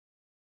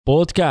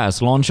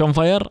بودكاست لونش اون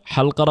فاير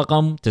حلقة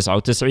رقم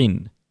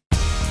 99.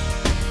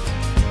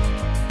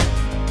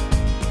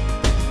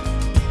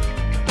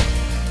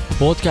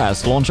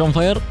 بودكاست لونش اون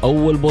فاير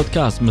أول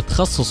بودكاست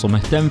متخصص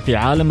ومهتم في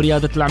عالم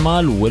ريادة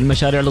الأعمال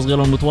والمشاريع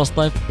الصغيرة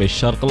والمتوسطة في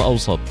الشرق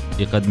الأوسط.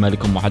 يقدم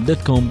لكم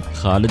محدثكم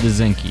خالد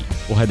الزنكي،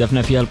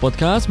 وهدفنا في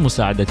البودكاست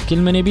مساعدة كل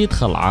من يبي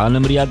يدخل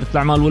عالم ريادة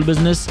الأعمال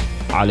والبزنس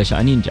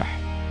علشان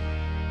ينجح.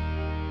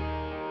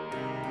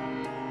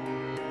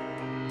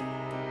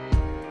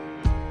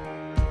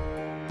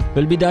 في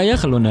البداية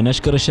خلونا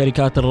نشكر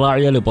الشركات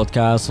الراعية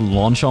لبودكاست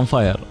لونش اون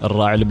فاير: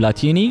 الراعي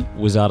البلاتيني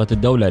وزارة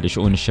الدولة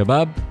لشؤون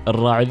الشباب،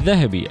 الراعي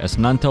الذهبي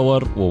أسنان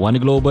تاور وون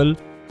جلوبال،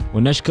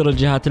 ونشكر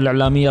الجهات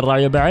الإعلامية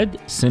الراعية بعد: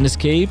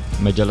 سينسكيب،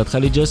 مجلة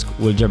خليجسك،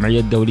 والجمعية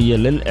الدولية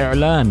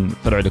للإعلان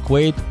فرع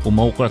الكويت،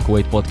 وموقع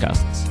كويت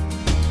بودكاست.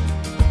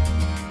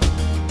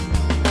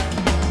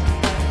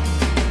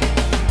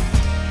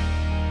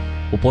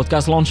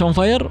 وبودكاست لونش اون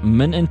فاير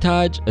من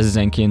إنتاج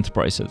الزنكي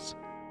انتربرايزز.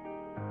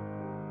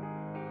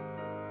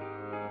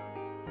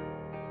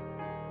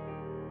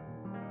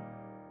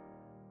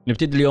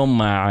 نبتدي اليوم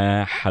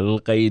مع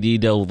حلقة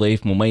جديدة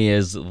وضيف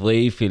مميز.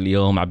 ضيف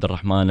اليوم عبد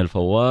الرحمن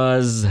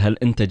الفواز. هل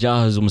أنت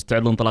جاهز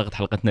ومستعد لانطلاقة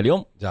حلقتنا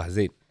اليوم؟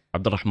 جاهزين.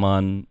 عبد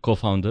الرحمن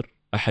كوفاوندر،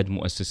 أحد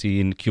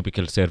مؤسسين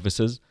كيوبيكال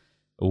سيرفيسز،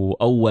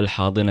 وأول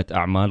حاضنة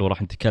أعمال،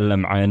 وراح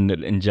نتكلم عن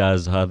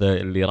الإنجاز هذا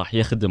اللي راح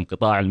يخدم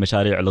قطاع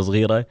المشاريع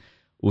الصغيرة.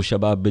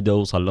 وشباب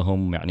بدوا صار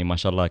لهم يعني ما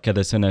شاء الله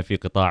كذا سنة في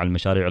قطاع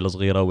المشاريع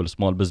الصغيرة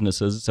والسمول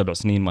بزنسز، 7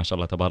 سنين ما شاء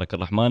الله تبارك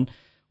الرحمن.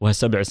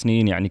 وهالسبع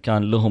سنين يعني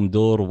كان لهم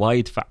دور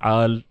وايد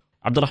فعال.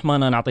 عبد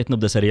الرحمن، أنا أعطيت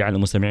نبذة سريعة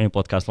لمستمعين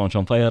بودكاست لونش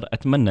اون فاير،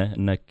 أتمنى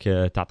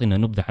أنك تعطينا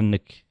نبذة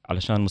عنك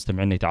علشان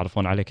مستمعين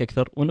يتعرفون عليك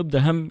أكثر،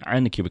 ونبذة هم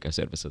عن كيوبيكال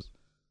سيرفيسز.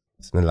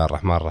 بسم الله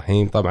الرحمن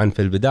الرحيم. طبعا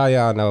في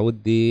البداية أنا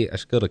ودي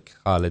أشكرك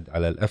خالد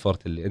على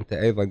الأفورت اللي أنت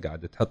أيضا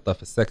قاعد تحطه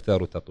في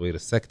السكتر وتطوير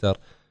السكتر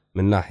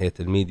من ناحية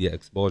الميديا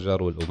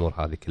اكسبوجر والأمور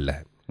هذه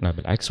كلها. لا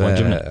بالعكس،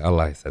 واجبنا.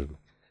 الله يسلمك.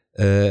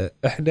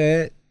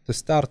 إحنا to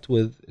start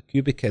with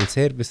Cubicle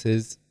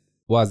Services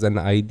was an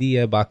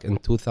idea back in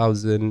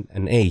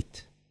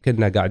 2008.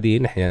 كنا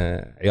قاعدين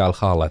إحنا عيال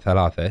خالة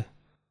 3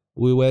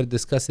 we were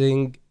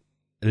discussing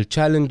the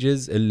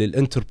challenges اللي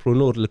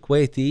الانتربرونور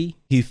الكويتي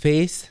he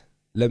face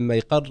لما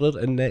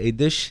يقرر إنه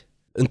يدش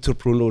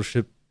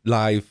entrepreneurship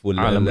life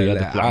ولا عالم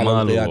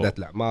ريادة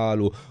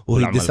الأعمال و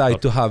he decide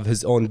to have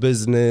his own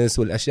business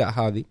والأشياء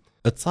هذه.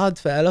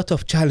 تصادف a lot of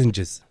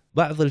challenges.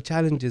 بعض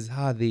الchallenges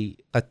هذه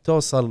قد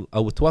توصل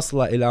أو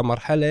توصل إلى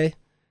مرحلة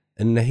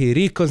إنه هي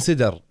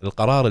ريكونسيدر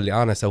القرار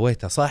اللي أنا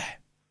سويته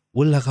صح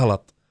ولا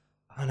غلط.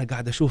 أنا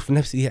قاعد أشوف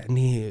نفسي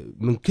يعني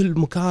من كل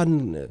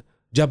مكان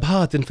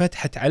جبهات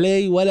انفتحت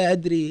علي ولا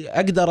أدري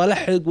أقدر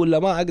ألحق ولا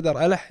ما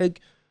أقدر ألحق.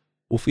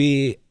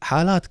 وفي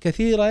حالات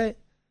كثيرة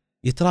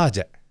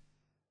يتراجع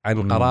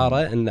عن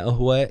قراره إنه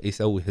هو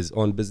يسوي his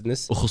own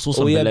business،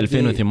 وخصوصا بال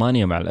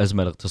 2008 مع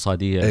الأزمة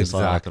الاقتصادية اللي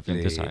صارت في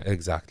 2009.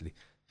 exactly.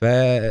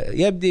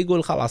 فيبدي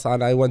يقول خلاص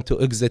أنا I want to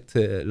exit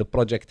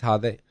البروجكت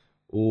هذا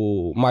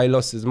وماي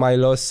لوس از ماي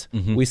لوس،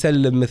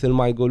 ويسلم مثل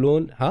ما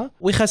يقولون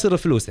ويخسر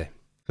فلوسه.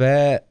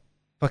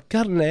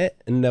 ففكرنا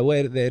انه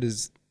where there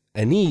is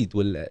a need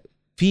ولا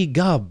في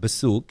جاب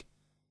بالسوق،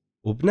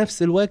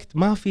 وبنفس الوقت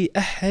ما في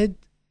احد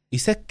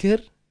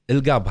يسكر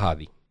الجاب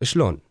هذه.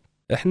 شلون؟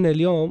 احنا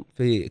اليوم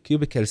في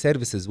كيوبيكال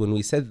سيرفيسز when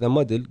we set the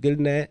model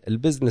قلنا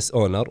البزنس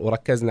اونر،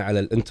 وركزنا على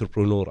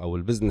الانتربرونور او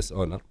البزنس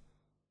اونر،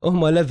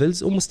 هم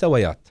ليفلز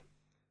ومستويات.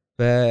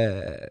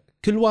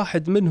 فكل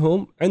واحد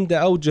منهم عنده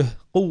أوجه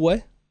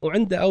قوة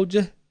وعنده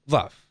أوجه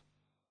ضعف.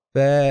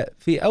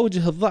 ففي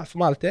أوجه الضعف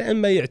مالته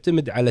إما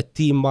يعتمد على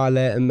التيم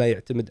ماله، إما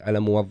يعتمد على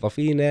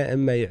موظفينه،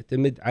 إما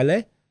يعتمد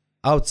على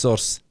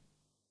outsource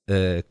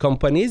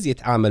companies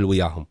يتعامل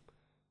وياهم.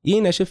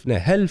 يينا شفنا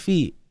هل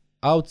في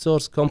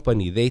outsource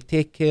company they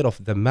take care of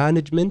the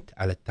management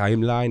على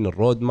التايم لاين،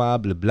 الرود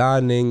ماب،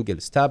 البلانينج،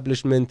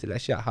 الاستابليشمنت،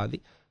 الأشياء هذه.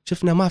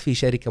 شفنا ما في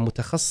شركة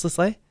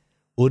متخصصة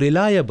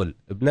وريلايبل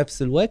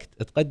بنفس الوقت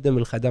تقدم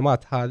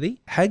الخدمات هذه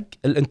حق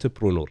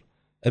الانتربرونور،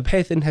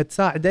 بحيث انها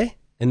تساعده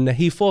انه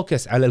هي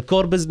فوكس على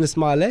الكور بزنس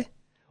ماله،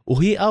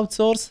 وهي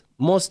اوتسورس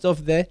موست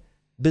اوف ذا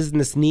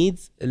بزنس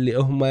نيدز اللي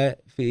هم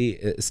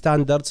في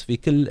ستاندردز في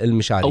كل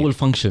المشاريع او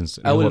الفانكشنز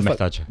اللي هو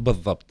محتاجها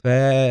بالضبط.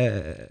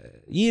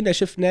 فيينا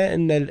شفنا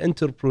ان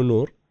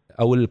الانتربرونور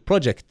او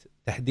البروجكت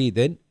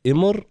تحديدا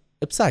يمر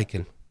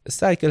بسايكل.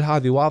 السايكل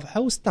هذه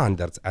واضحه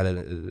وستاندردز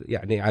على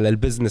يعني على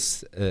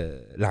البزنس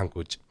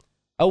لانجويج.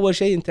 أول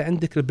شيء أنت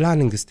عندك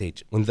البلانينج ستيج.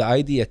 when the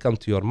idea come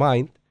to your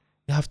mind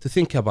you have to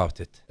think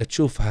about it،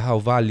 تشوفها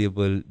how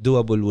valuable،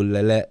 doable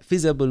ولا لا،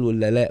 feasible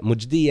ولا لا،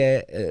 مجدية،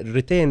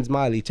 الريتينز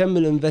مالي، كم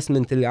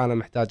الانفستمنت اللي أنا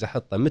محتاج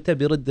أحطه، متى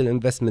بيرد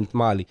الانفستمنت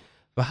مالي.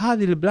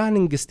 فهذه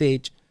البلانينج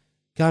ستيج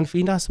كان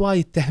في ناس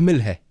وايد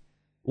تهملها.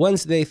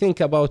 once they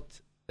think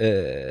about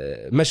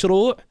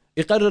مشروع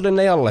يقرر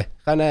إنه يلا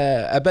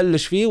خلنا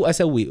أبلش فيه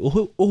وأسويه،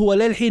 وهو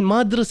للحين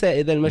ما درسه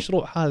إذا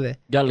المشروع هذا.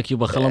 قال لك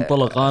يبا خلنا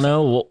نطلق أنا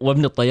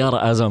وابني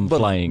الطيارة أزم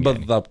فلاينج.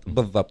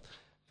 بالضبط.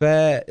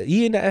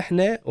 فيينا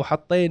إحنا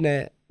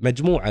وحطينا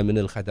مجموعة من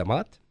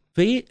الخدمات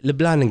في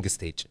البلاننج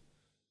ستيج.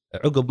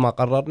 عقب ما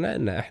قررنا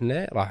ان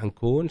احنا راح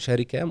نكون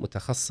شركه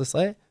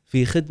متخصصه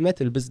في خدمه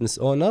البزنس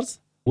اونرز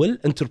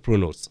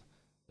والانتربرونورز،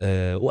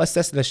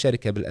 واسسنا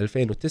الشركه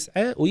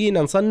بال2009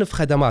 وجينا نصنف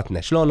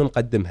خدماتنا شلون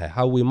نقدمها،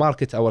 هاو وي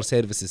ماركت اور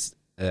سيرفيسز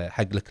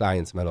حق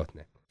الكلاينتس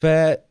مالتنا.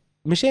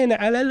 فمشينا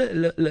على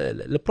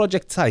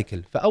البروجكت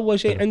سايكل. فاول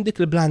شيء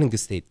عندك البلاننج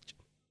ستيج،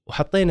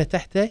 وحطينا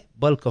تحته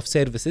بالك اوف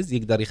سيرفيسز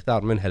يقدر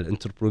يختار منها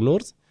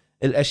الانتربرونورز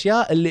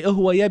الاشياء اللي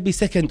هو يبي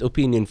سكند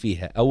اوبينيون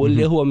فيها، او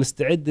اللي هو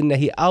مستعد انه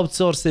هي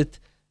اوتسورست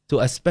تو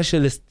ا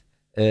سبيشالست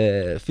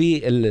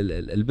في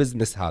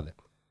البزنس هذا.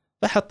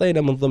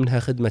 فحطينا من ضمنها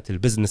خدمه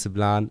البزنس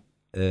بلان،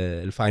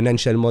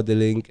 الفاينانشال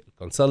موديلينج،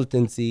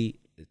 الكونسلتنسي،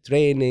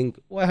 التريننج،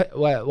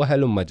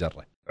 وهلم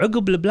جره.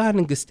 عقب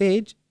البلاننج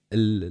ستيج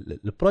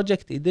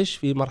البروجكت يدش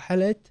في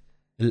مرحله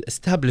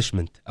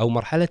الاستابلشمنت او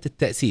مرحله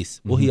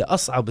التاسيس، وهي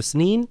اصعب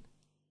سنين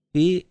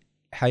في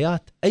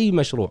حياه اي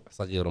مشروع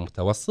صغير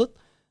ومتوسط،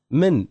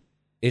 من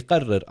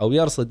يقرر او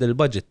يرصد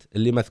البادجت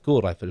اللي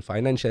مذكوره في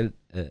الفاينانشال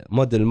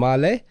موديل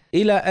ماله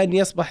الى ان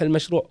يصبح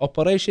المشروع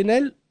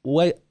اوبريشنال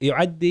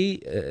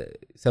ويعدي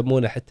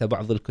يسمونه حتى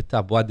بعض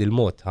الكتاب وادي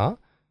الموت،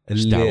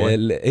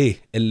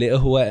 اللي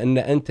هو ان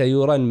انت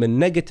يورن من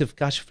نيجاتيف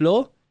كاش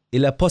فلو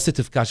الى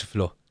بوزيتيف كاش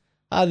فلو.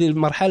 هذه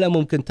المرحله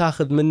ممكن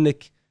تاخذ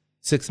منك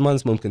 6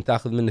 months، ممكن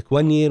تاخذ منك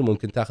 1 year،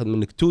 ممكن تاخذ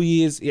منك 2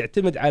 years،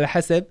 يعتمد على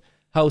حسب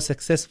how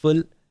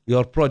successful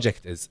your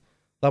project is.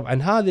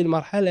 طبعا هذه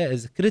المرحله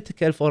is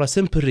critical for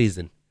a simple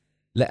reason،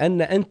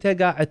 لان انت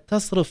قاعد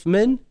تصرف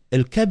من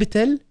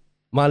الكابيتال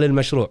مال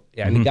المشروع،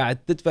 يعني قاعد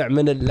تدفع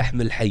من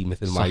اللحم الحي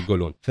مثل ما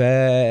يقولون.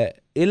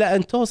 فإلى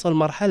أن توصل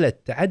مرحلة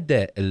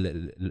تعدى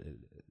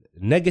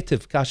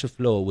النيجاتيف كاش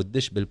فلو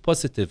والدش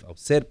بالبوزيتيف أو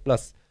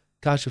سيربلس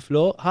كاش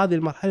فلو، هذه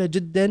المرحلة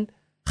جدا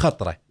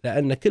خطرة،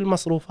 لأن كل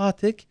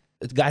مصروفاتك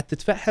قاعد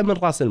تدفعها من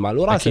رأس المال،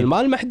 ورأس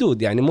المال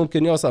محدود، يعني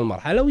ممكن يوصل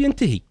مرحلة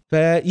وينتهي.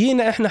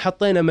 فيينا إحنا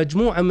حطينا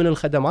مجموعة من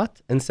الخدمات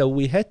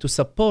نسويها to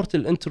support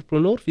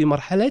الانتربرونور في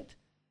مرحلة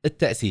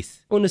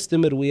التأسيس،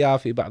 ونستمر وياه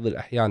في بعض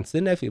الأحيان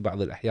سنة، في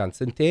بعض الأحيان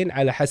سنتين،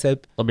 على حسب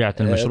طبيعة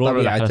المشروع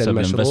وعلى حسب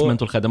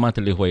الانفستمنت والخدمات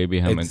اللي هو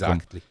يبيها منكم.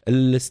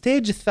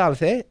 الستيج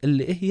الثالثة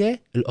اللي هي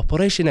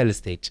الأوبريشنال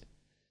ستيج.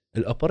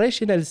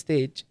 الأوبريشنال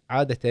ستيج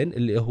عادة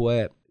اللي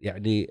هو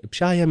يعني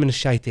بشاية من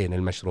الشايتين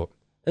المشروع،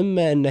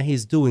 إما أنه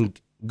he's doing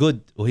good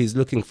و he's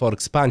looking for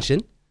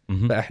expansion،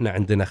 فإحنا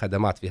عندنا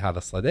خدمات في هذا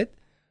الصدد،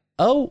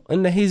 أو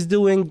أنه he's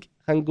doing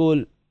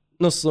هنقول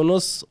نص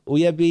ونص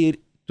ويبي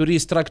to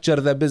restructure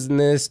the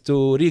business,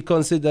 to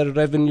reconsider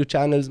revenue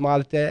channels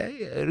مالته،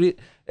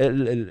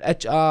 ال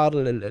HR،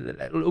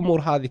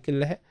 الأمور هذه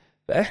كلها.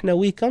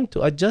 فإحنا we come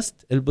to adjust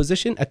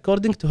البوزيشن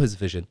according to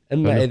his vision،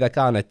 إما إذا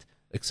كانت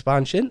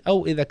expansion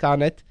أو إذا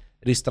كانت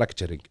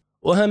restructuring.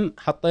 وهم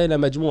حطينا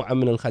مجموعة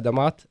من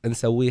الخدمات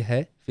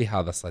نسويها في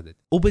هذا الصدد.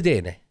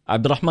 وبدينا.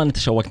 عبد الرحمن،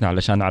 تشوقنا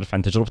علشان نعرف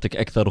عن تجربتك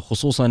أكثر،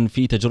 وخصوصا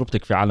في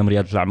تجربتك في عالم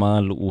ريادة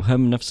الأعمال،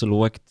 وهم نفس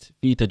الوقت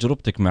في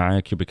تجربتك مع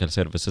كيوبيكال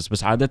سيرفيسز.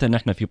 بس عادة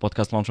نحن في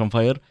بودكاست لونش اون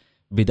فاير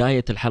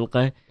بداية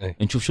الحلقة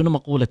نشوف شنو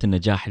مقولة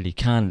النجاح اللي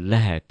كان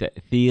لها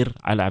تأثير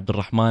على عبد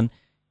الرحمن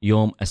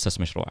يوم أسس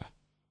مشروعه.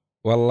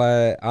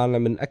 والله أنا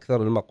من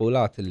أكثر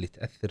المقولات اللي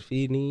تأثر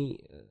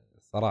فيني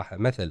صراحة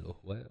مثل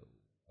هو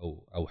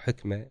أو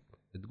حكمة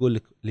تقول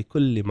لك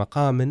لكل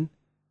مقام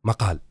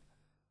مقال.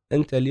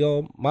 أنت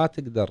اليوم ما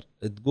تقدر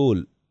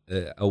تقول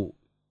أو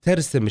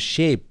ترسم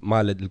الشيب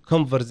مال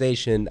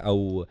الكونفرزيشن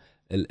أو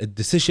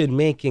الديسيشن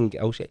ميكينج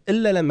أو شيء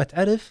إلا لما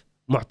تعرف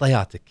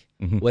معطياتك.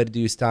 where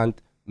do you stand،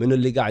 منو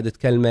اللي قاعد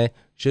تكلمه،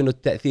 شنو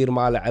التأثير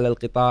ماله على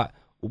القطاع،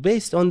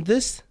 وبيست on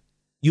this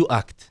you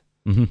act.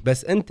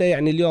 بس أنت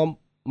يعني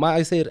اليوم ما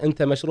يصير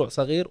أنت مشروع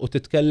صغير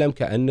وتتكلم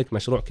كأنك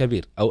مشروع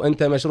كبير، أو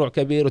أنت مشروع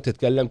كبير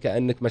وتتكلم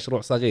كأنك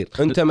مشروع صغير،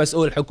 أنت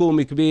مسؤول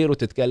حكومي كبير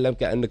وتتكلم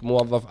كأنك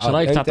موظف عادي. شو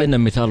رأيك تعطينا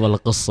مثال ولا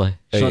قصة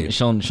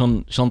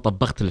شلون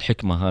طبقت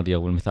الحكمة هذه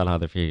أو المثال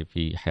هذا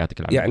في حياتك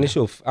العملية؟ يعني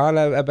شوف،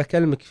 أنا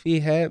بكلمك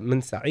فيها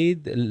من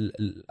سعيد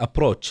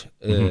الابروتش.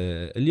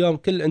 اليوم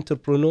كل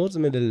انتربرونورز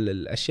من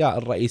الأشياء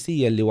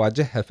الرئيسية اللي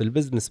واجهها في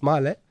البزنس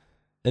ماله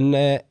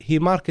إن he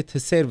market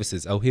his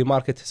services أو he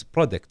market his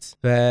products.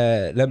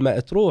 فلما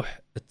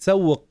تروح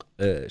تسوق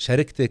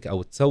شركتك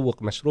أو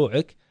تسوق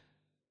مشروعك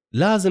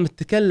لازم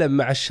تتكلم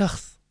مع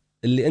الشخص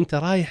اللي أنت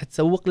رايح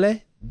تسوق له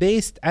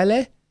بيست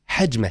على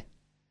حجمه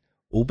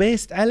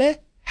وبيست على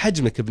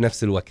حجمك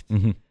بنفس الوقت.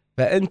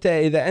 فأنت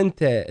إذا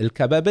أنت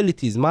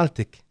الكابابيليتيز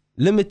مالتك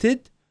limited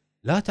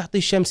لا تعطي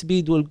الشمس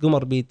بيد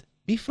والقمر بيد،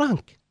 be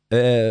frank.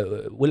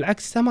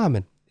 والعكس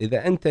تماما،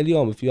 إذا أنت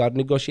اليوم if you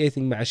are negotiating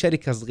مع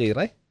شركة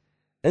صغيرة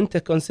انت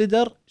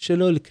كونسيدر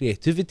شنو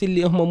الكرياتيفيتي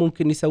اللي هم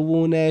ممكن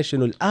يسوونه،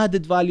 شنو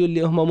الادد فاليو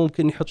اللي هم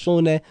ممكن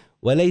يحطونه،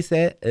 وليس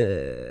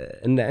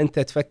ان انت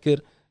تفكر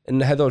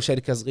ان هذول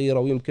شركه صغيره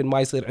ويمكن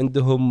ما يصير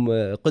عندهم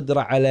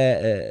قدره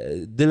على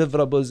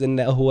ديليفرابلز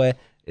انه هو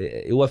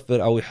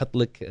يوفر او يحط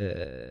لك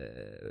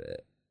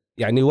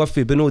يعني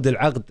يوفي بنود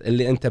العقد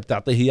اللي انت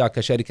بتعطيه اياه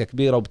كشركه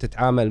كبيره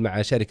وبتتعامل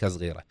مع شركه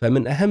صغيره.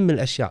 فمن اهم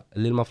الاشياء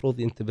اللي المفروض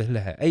ينتبه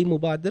لها اي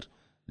مبادر،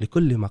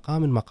 لكل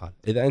مقام مقال.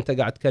 اذا انت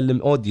قاعد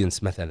تكلم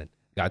اودينس مثلا،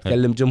 قاعد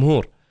تكلم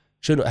جمهور،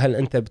 شنو هل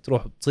انت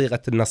بتروح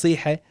بصيغه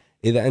النصيحه؟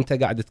 اذا انت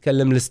قاعد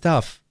تكلم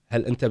الستاف،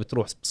 هل انت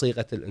بتروح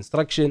بصيغه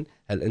الانستراكشن؟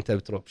 هل انت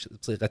بتروح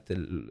بصيغه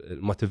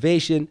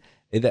الموتيفيشن؟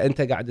 اذا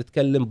انت قاعد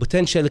تتكلم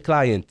بوتنشال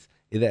كلاينت،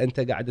 اذا انت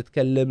قاعد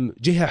تتكلم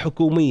جهه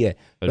حكوميه،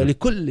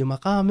 فلكل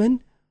مقام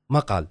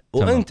مقال.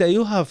 وانت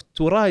يو هاف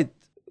تو رايت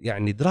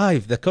يعني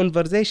درايف ذا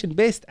كونفرزيشن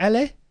بيست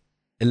على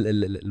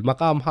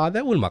المقام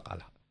هذا والمقال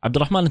هذا. عبد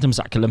الرحمن، انت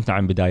مساء كلمتنا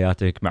عن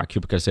بداياتك مع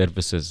كيوبيكال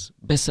سيرفيسز،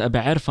 بس ابي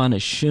اعرف انا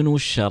شنو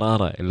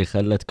الشراره اللي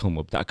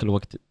خلتكم بذاك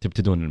الوقت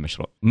تبتدون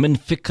المشروع من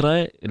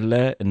فكره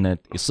الا ان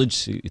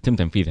صدق يتم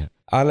تنفيذها؟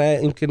 انا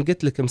يمكن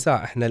قلت لك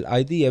مساء، احنا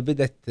الايديا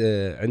بدت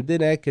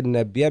عندنا،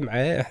 كنا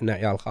بجمعه احنا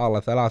عيال خاله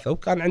 3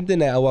 وكان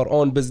عندنا اور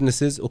اون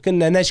بزنسز،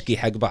 وكنا نشكي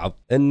حق بعض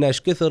ان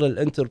ايش كثر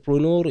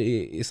الانتربرونور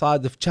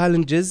يصادف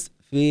تشالنجز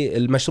في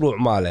المشروع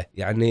ماله.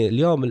 يعني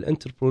اليوم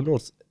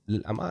الانتربرونورز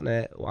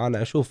للأمانة،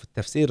 وأنا أشوف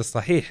التفسير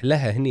الصحيح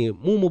لها هني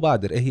مو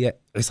مبادر، هي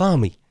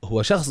عصامي،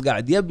 هو شخص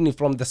قاعد يبني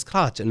from the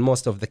scratch in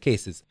most of the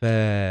cases.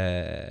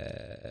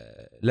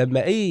 فلما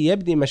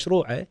يبني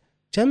مشروعه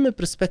كم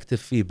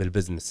برسبكتيف فيه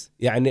بالبزنس.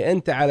 يعني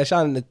أنت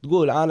علشان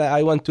تقول أنا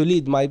I want to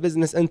lead my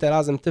business، أنت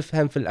لازم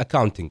تفهم في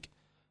الأكاونتينج،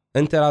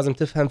 أنت لازم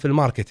تفهم في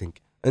الماركتينج،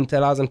 أنت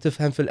لازم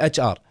تفهم في الاتش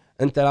ار،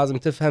 أنت لازم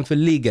تفهم في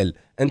الليجل،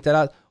 أنت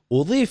لازم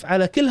وضيف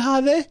على كل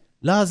هذا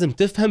لازم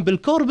تفهم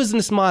بالكور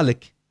بزنس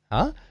مالك.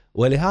 ها؟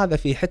 ولهذا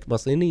في حكمة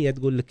صينية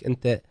تقول لك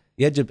أنت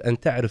يجب أن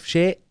تعرف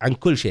شيء عن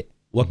كل شيء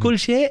وكل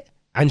شيء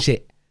عن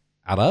شيء.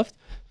 عرفت؟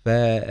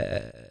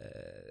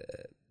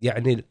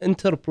 يعني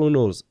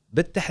الانتربرونورز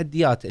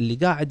بالتحديات اللي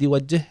قاعد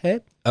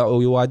يوجهها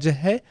أو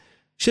يواجهها،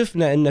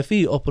 شفنا أن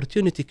في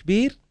opportunity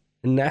كبير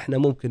أن احنا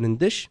ممكن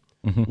ندش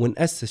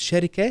ونأسس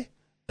شركة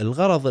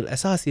الغرض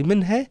الأساسي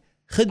منها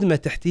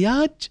خدمة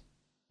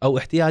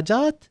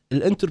احتياجات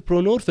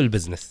الانتربرونور في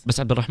البزنس. بس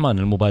عبد الرحمن،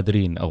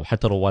 المبادرين أو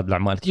حتى رواد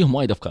الأعمال تجيهم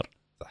وايد أفكار،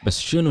 بس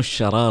شنو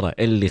الشرارة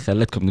اللي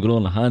خلتكم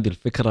تقولون هذه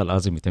الفكرة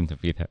لازم يتم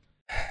تنفيذها؟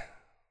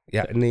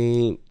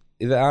 يعني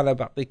إذا أنا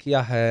بعطيك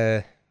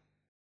إياها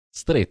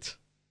ستريت،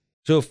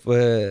 شوف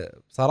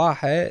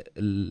بصراحة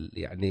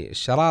يعني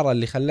الشرارة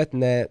اللي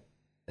خلتنا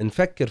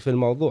نفكر في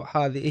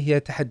الموضوع هذه هي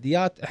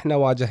تحديات إحنا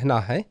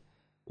واجهناها.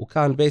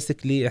 وكان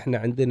بيسكلي إحنا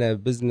عندنا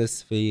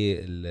بزنس في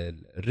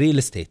الريل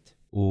استيت،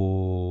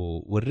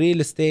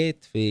 والريل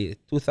استيت في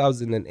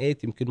 2008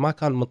 يمكن ما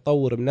كان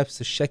متطور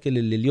بنفس الشكل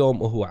اللي اليوم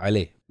هو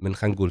عليه، من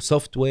خلينا نقول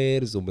سوفت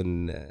ويرز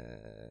ومن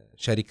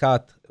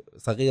شركات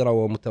صغيرة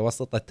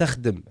ومتوسطة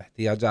تخدم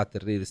احتياجات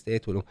الريل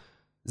استيت،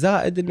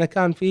 زائد انه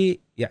كان في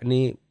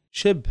يعني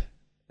شبه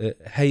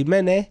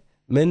هيمنة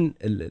من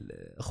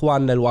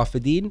اخواننا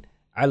الوافدين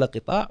على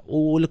قطاع،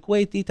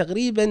 والكويتي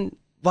تقريبا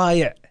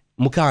ضايع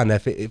مكانه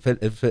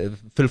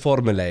في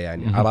الفورمولا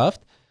يعني. عرفت؟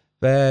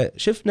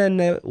 فشفنا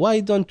ان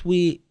واي دونت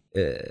وي،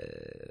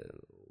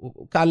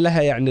 وكان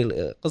لها يعني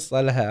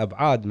القصة لها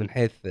أبعاد من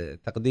حيث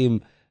تقديم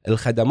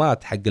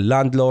الخدمات حق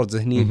اللاندلوردز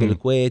هني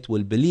بالكويت،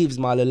 والبليفز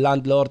مال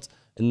اللاندلوردز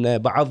إن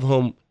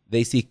بعضهم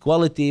they seek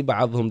quality،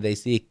 بعضهم they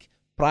seek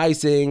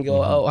pricing،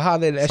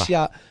 وهذه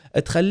الأشياء صح.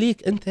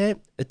 تخليك أنت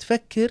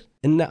تفكر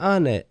إن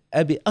أنا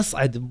أبي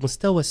أصعد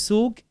بمستوى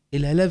السوق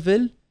إلى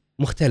ليفل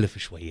مختلف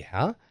شوية.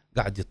 ها؟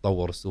 قاعد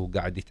يتطور السوق،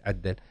 قاعد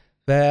يتعدل.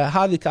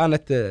 فهذه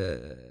كانت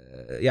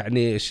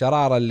يعني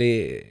الشرارة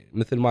اللي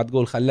مثل ما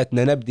تقول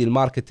خلتنا نبدي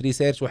الماركت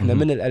ريسيرش. وإحنا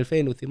من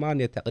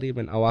 2008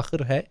 تقريبا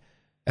أواخرها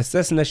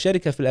أسسنا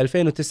الشركة. في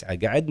 2009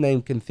 قعدنا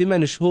يمكن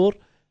 8 شهور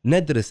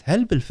ندرس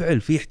هل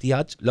بالفعل في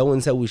احتياج لو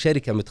نسوي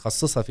شركة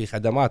متخصصة في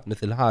خدمات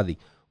مثل هذه،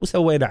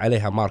 وسوينا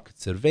عليها ماركت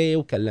سيرفي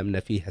وكلمنا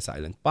فيها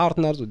سايلنت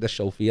بارتنرز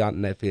ودشوا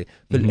فينا في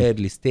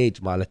الايرلي ستيج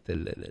مالت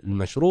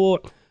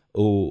المشروع.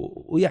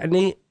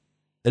 ويعني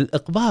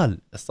الإقبال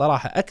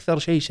الصراحة أكثر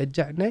شيء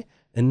شجعنا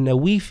إنه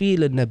ويفي،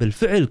 لأنه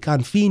بالفعل كان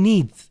في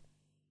نيدز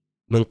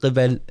من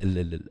قبل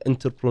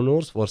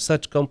الانتربرونورز فور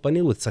ساتش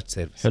كومباني وذ ساتش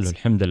سيرفيس. حلو،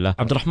 الحمد لله.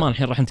 عبد الرحمن،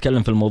 الحين راح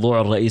نتكلم في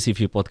الموضوع الرئيسي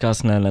في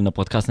بودكاستنا، لأن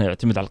بودكاستنا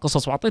يعتمد على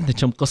القصص، وعطيتنا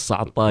كم قصة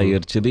على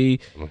الطاير كذي،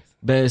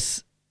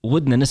 بس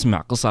ودنا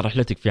نسمع قصة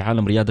رحلتك في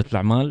عالم ريادة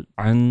الأعمال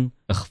عن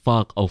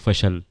إخفاق أو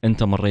فشل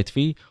أنت مريت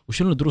فيه،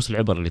 وشنو دروس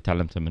العبر اللي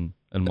تعلمتها من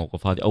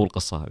الموقف هذه أو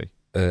القصة هذه.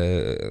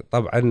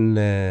 طبعا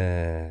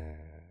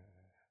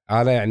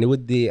أنا يعني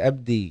ودي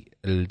أبدي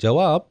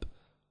الجواب.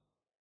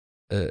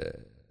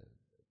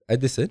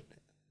 أديسون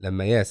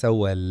لما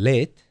سوى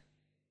الليت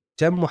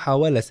كم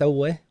محاولة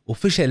سوى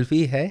وفشل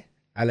فيها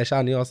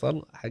علشان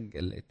يوصل حق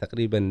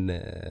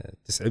تقريبا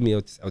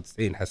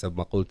 999 حسب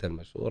مقولته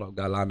المشهورة،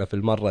 وقال أنا في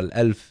المرة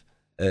 1000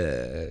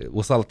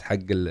 وصلت حق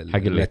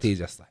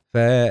النتيجة الصح.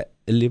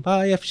 فاللي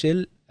ما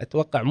يفشل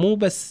أتوقع مو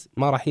بس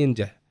ما راح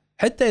ينجح،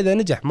 حتى إذا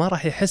نجح ما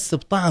راح يحس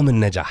بطعم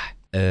النجاح.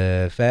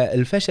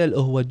 فالفشل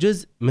هو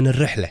جزء من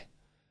الرحلة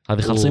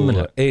هذه، خلصين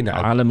منها.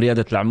 نعم. عالم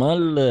ريادة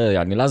الأعمال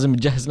يعني لازم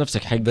تجهز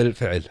نفسك حق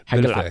بالفعل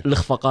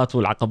الإخفاقات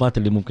والعقبات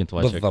اللي ممكن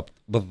تواجهك.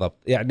 بالضبط.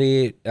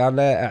 يعني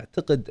أنا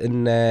أعتقد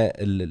أن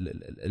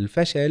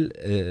الفشل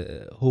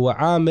هو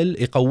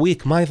عامل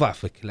يقويك ما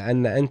يضعفك،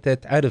 لأن أنت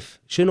تعرف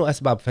شنو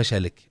أسباب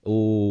فشلك.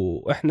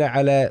 وإحنا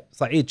على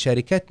صعيد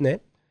شركتنا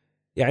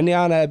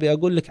يعني انا ابي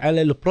اقول لك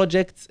على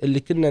البروجكتس اللي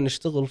كنا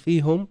نشتغل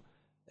فيهم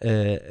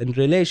ان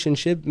ريليشن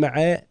شيب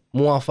مع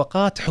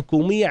موافقات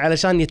حكوميه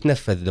علشان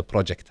يتنفذ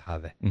البروجكت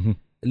هذا.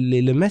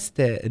 اللي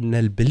لمسته ان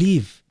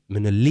البليف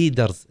من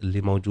الليدرز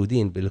اللي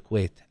موجودين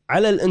بالكويت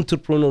على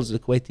الانتربرونورز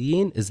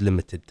الكويتيين از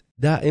ليميتد.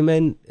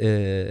 دائما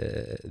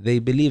they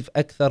believe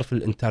اكثر في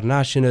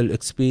الانترناشونال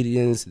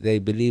اكسبيرينس، they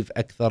believe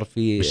اكثر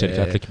في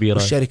الشركات الكبيره،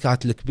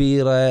 الشركات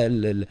الكبيره.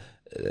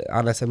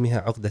 انا اسميها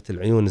عقده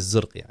العيون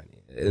الزرق،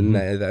 يعني ان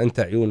اذا انت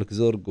عيونك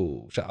زرق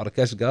وشعرك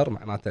اشقر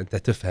معناته انت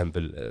تفهم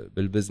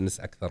بالبزنس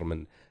اكثر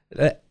من.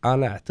 لا،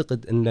 انا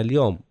اعتقد ان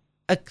اليوم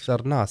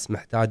اكثر ناس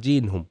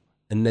محتاجينهم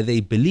ان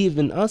they believe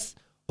in us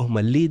هم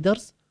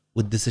الليدرز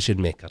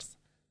والديسيشن ميكرز،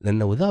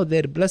 لانه without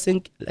their blessing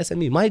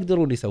الاسمي ما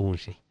يقدرون يسوون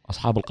شيء.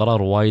 اصحاب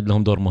القرار وايد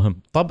لهم دور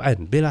مهم طبعا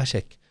بلا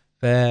شك.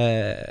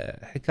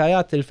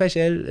 فحكايات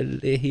الفشل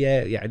اللي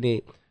هي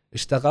يعني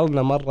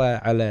اشتغلنا مره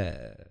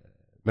على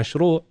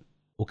مشروع،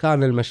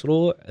 وكان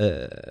المشروع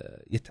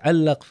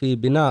يتعلق في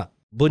بناء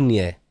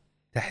بنية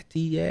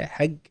تحتية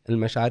حق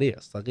المشاريع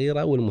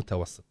الصغيرة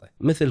والمتوسطة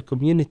مثل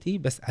كوميونيتي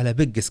بس على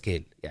بيج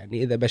سكيل.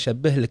 يعني إذا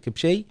بشبه لك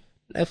بشيء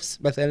نفس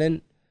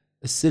مثلا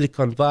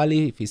السيليكون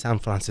فالي في سان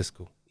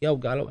فرانسيسكو،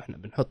 قالوا إحنا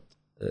بنحط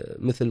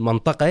مثل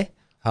منطقة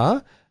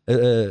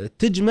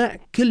تجمع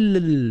كل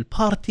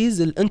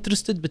البارتيز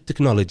الانترستد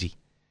بالتكنولوجي،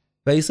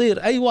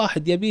 فيصير اي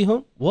واحد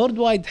يبيهم وورد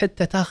وايد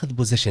حتى تاخذ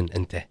بوزيشن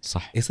انت.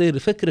 صح. يصير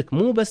فكرك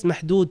مو بس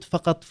محدود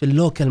فقط في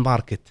اللوكال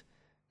ماركت،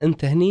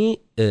 انت هني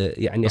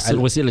يعني يصير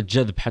وسيله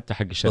جذب حتى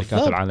حق الشركات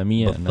بالضبط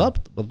العالميه.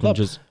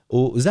 بالضبط.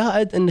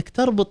 وزائد انك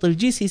تربط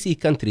الجي سي سي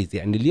كونتريز.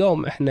 يعني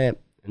اليوم احنا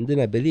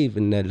عندنا بليف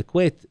ان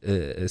الكويت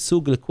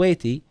السوق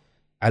الكويتي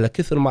على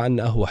كثر ما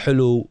انه هو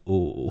حلو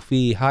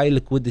وفي هاي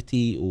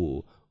ليكويديتي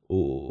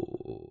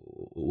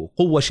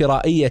وقوه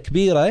شرائيه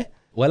كبيره،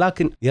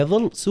 ولكن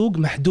يظل سوق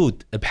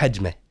محدود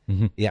بحجمه.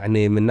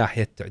 يعني من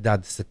ناحيه تعداد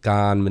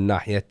السكان، من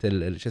ناحيه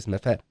شو اسمه،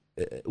 ف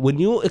when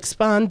you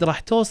expand راح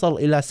توصل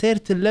الى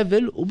certain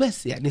level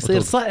وبس. يعني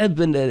يصير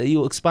صعب ان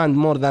you expand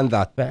more than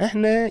that.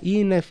 فاحنا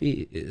جينا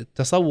في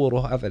التصور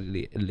هذا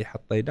اللي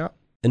حطيناه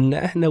ان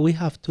احنا we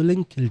have to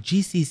link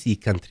الجي سي سي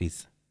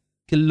countries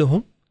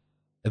كلهم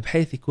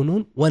بحيث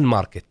يكونون one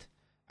market.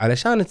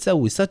 علشان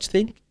تسوي such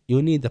thing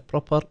you need a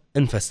proper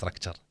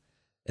infrastructure.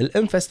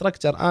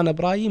 الانفراستراكشر انا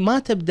برايي ما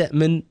تبدا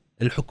من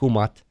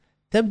الحكومات،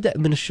 تبدا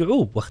من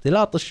الشعوب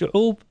واختلاط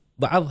الشعوب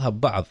بعضها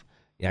ببعض.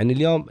 يعني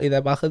اليوم اذا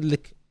باخذ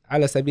لك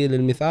على سبيل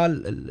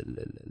المثال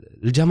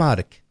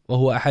الجمارك،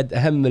 وهو احد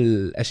اهم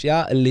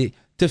الاشياء اللي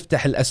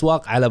تفتح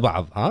الاسواق على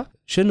بعض.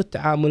 شنو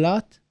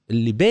التعاملات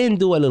اللي بين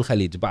دول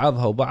الخليج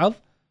بعضها وبعض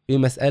في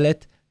مساله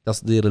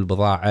تصدير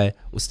البضاعه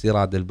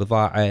واستيراد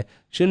البضاعه؟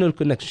 شنو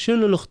الكونكشن،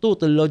 شنو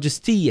الخطوط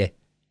اللوجستيه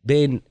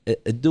بين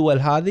الدول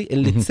هذه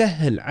اللي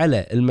تسهل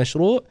على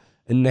المشروع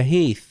انه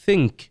هي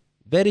think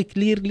very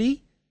clearly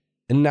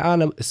ان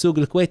انا السوق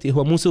الكويتي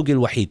هو مو سوقي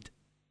الوحيد،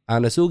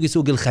 انا سوقي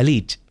سوق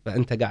الخليج.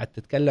 فانت قاعد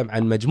تتكلم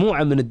عن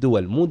مجموعه من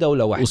الدول مو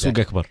دوله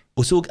واحده،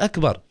 وسوق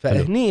اكبر.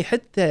 فهني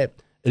حتى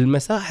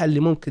المساحه اللي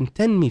ممكن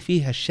تنمي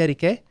فيها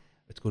الشركه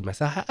تكون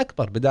مساحه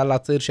اكبر، بدل لا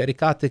تصير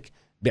شركاتك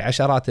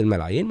بعشرات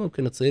الملايين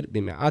ممكن تصير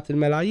بمئات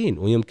الملايين،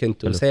 ويمكن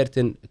to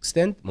certain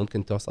extent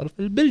ممكن توصل في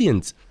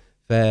البليونز.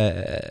 فأنا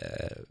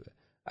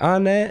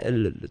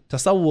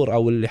التصور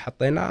أو اللي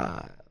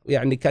حطيناه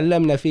يعني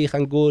كلمنا فيه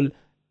خلينا نقول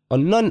on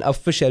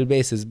non-official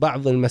basis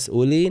بعض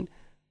المسؤولين،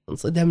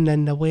 انصدمنا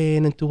إنه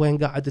وين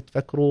قاعد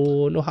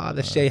تفكرون وهذا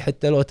الشيء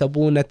حتى لو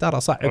تبونه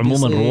ترى صعب.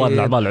 عموما رواد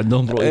الأعمال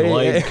عندهم رؤية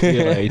وايد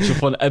كبيرة،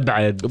 يشوفون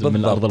أبعد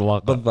من أرض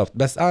الواقع. بالضبط.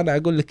 بس أنا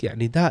أقول لك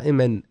يعني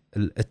دائما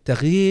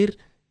التغيير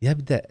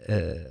يبدأ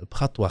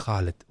بخطوة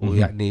خالد.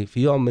 ويعني في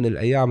يوم من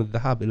الأيام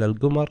الذهاب إلى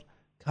القمر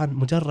كان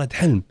مجرد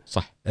حلم.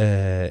 صح.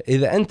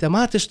 إذا أنت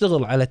ما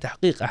تشتغل على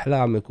تحقيق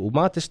أحلامك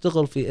وما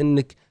تشتغل في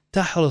أنك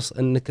تحرص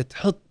أنك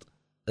تحط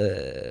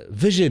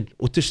فيجن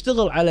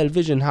وتشتغل على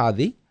الفيجن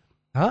هذه،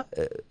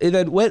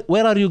 إذا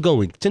where are you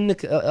going؟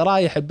 كأنك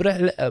رايح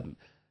برحلة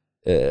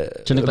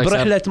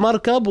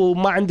مركب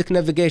وما عندك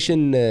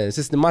نافيجيشن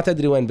سيستم، ما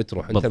تدري وين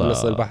بتروح أنت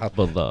بنص البحر.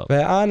 بالضبط.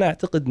 فأنا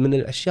أعتقد من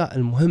الأشياء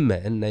المهمة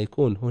أنه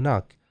يكون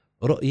هناك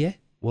رؤية،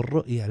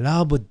 والرؤية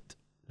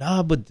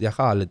لابد يا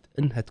خالد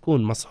انها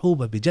تكون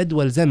مصحوبة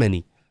بجدول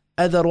زمني،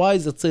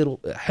 otherwise تصير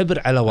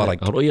حبر على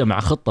ورق. رؤية مع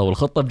خطة،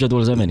 والخطة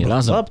بجدول زمني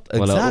لازم.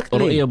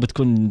 رؤية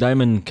بتكون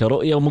دائما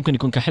كرؤية وممكن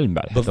يكون كحلم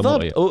بعد.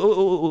 بالضبط.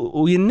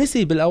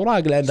 وينسي بالأوراق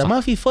لأنه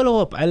ما في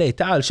فولو اب عليه.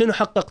 تعال شنو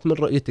حققت من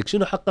رؤيتك،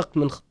 شنو حققت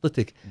من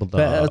خطتك.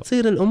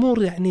 فتصير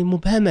الأمور يعني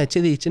مبهمة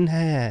كذي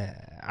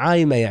كأنها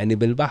عايمة يعني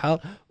بالبحر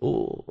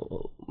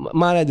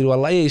وما ندري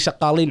والله ايه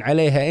شغالين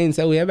عليها ايه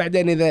نسويها،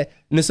 بعدين اذا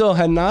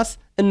نسوها الناس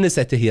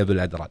نست هي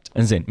بالادراج.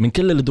 انزين، من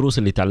كل الدروس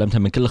اللي تعلمتها،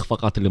 من كل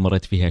الخفقات اللي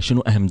مريت فيها،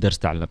 شنو اهم درس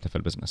تعلمته في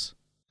البزنس؟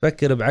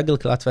 فكر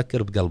بعقلك لا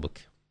تفكر بقلبك.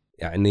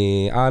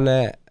 يعني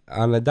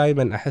انا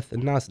دائما احث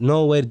الناس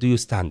know where do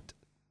you stand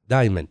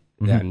دائما.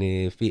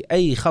 يعني في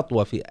اي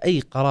خطوة في اي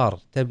قرار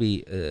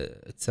تبي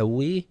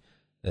تسويه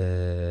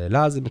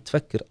لازم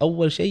تفكر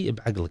اول شيء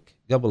بعقلك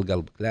قبل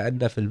قلبك،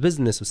 لان في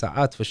البزنس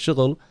وساعات في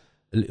الشغل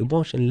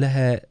الايموشن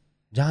لها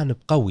جانب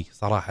قوي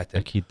صراحة.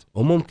 اكيد.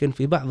 وممكن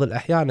في بعض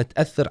الأحيان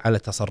تأثر على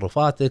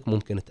تصرفاتك،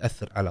 ممكن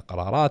تأثر على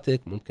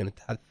قراراتك، ممكن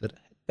تأثر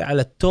حتى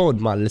على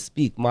التون مال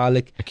السبيك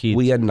مالك أكيد.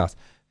 ويا الناس.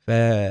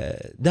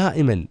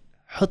 فدائما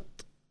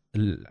حط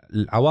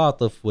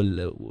العواطف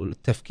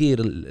والتفكير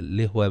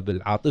اللي هو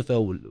بالعاطفة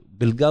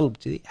وبالقلب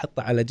كذي،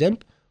 حطه على جنب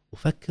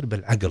وفكر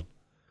بالعقل.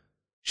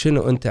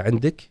 شنو أنت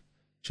عندك،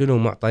 شنو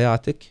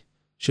معطياتك،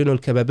 شنو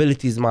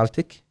الكابابيلتيز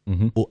مالتك،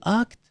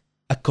 وآكت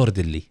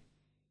أكوردلي.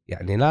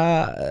 يعني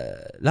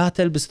لا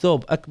تلبس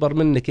ثوب أكبر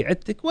منك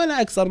يعتك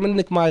ولا أكثر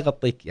منك ما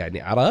يغطيك.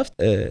 يعني عرفت؟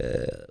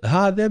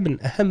 هذا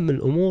من أهم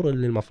الأمور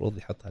اللي المفروض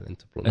يحطها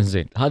الانتربرونور.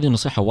 زين، هذه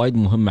نصيحة وايد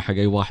مهمة حق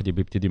أي واحد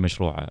يبتدي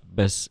مشروعه.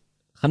 بس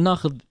خلنا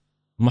ناخذ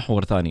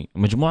محور ثاني.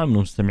 مجموعة من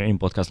مستمعين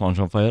بودكاست لانش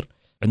اون فاير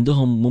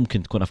عندهم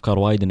ممكن تكون أفكار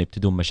وايد إن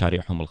يبتدون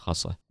مشاريعهم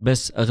الخاصة،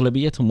 بس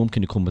أغلبيتهم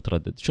ممكن يكون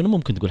متردد. شنو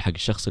ممكن تقول حق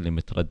الشخص اللي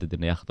متردد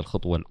إنه ياخذ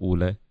الخطوة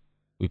الأولى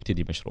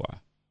ويبتدي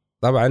مشروعه؟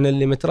 طبعا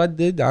اللي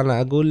متردد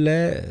أنا أقول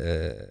له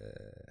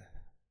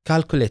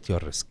calculate your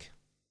risk.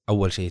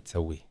 أول شيء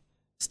تسويه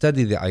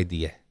study the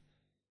idea،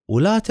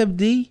 ولا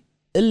تبدي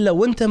إلا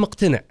وانت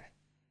مقتنع.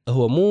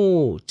 هو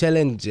مو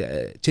challenge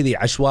كذي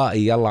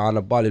عشوائي يلا أنا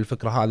ببالي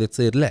الفكرة هذه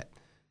تصير، لا،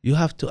 you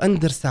have to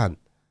understand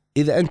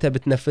إذا أنت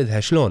بتنفذها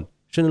شلون،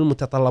 شنو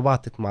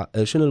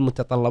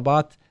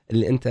المتطلبات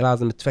اللي أنت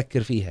لازم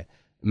تفكر فيها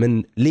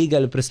من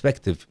legal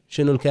perspective،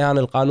 شنو الكيان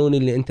القانوني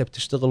اللي أنت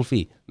بتشتغل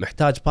فيه،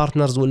 محتاج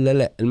partners ولا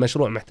لا،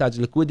 المشروع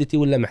محتاج liquidity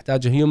ولا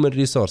محتاج human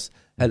resource،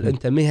 هل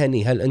أنت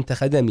مهني، هل أنت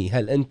خدمي،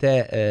 هل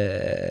أنت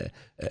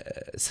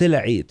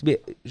سلعي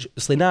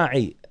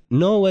صناعي.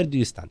 know where do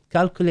you stand,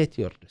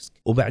 calculate your risk.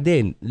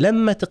 وبعدين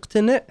لما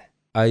تقتنع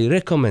I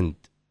recommend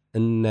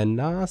إن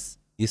الناس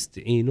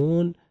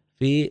يستعينون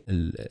في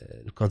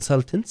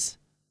الكونسلتنتس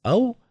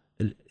أو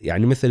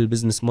يعني مثل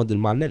البزنس موديل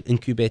مالنا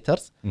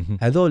الانكوبيترز.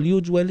 هذول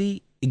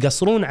يوجوالي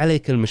يقصرون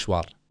عليك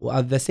المشوار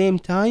وات ذا سيم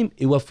تايم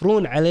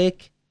يوفرون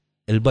عليك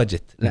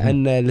البادجت،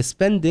 لأن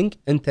السبندنج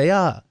أنت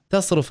يا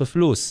تصرف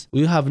فلوس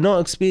ويو هاف نو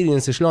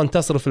اكسبيرينس شلون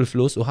تصرف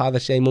الفلوس، وهذا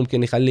الشيء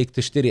ممكن يخليك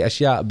تشتري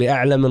أشياء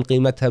بأعلى من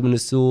قيمتها من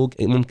السوق،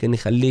 ممكن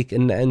يخليك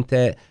أن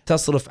أنت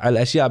تصرف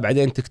على أشياء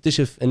بعدين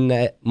تكتشف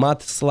أن ما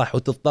تصلح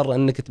وتضطر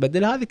أنك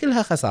تبدلها. هذه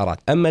كلها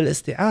خسارات. أما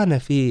الاستعانة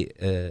في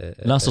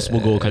ناس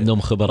سبقوك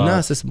عندهم خبرات،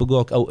 ناس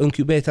سبقوك أو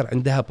انكوبيتر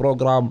عندها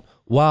بروجرام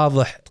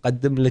واضح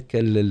تقدم لك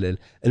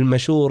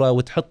المشورة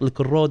وتحط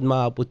لك الرود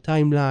ماب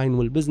والتايم لاين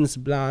والبزنس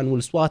بلان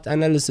والسوات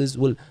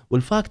أناليسيز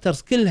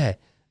والفاكتورز كلها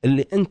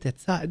اللي أنت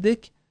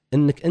تساعدك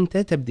أنك أنت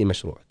تبدي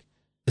مشروعك.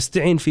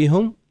 استعين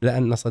فيهم،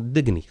 لأن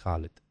صدقني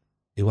خالد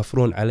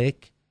يوفرون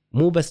عليك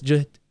مو بس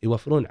جهد،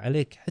 يوفرون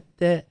عليك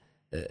حتى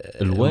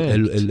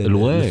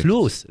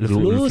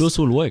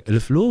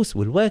الفلوس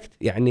والوقت.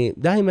 يعني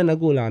دائما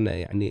أقول أنا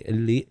يعني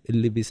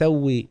اللي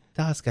بيسوي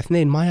تاسك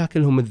اثنين ما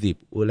يأكلهم الذيب،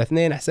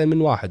 والاثنين أحسن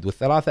من واحد،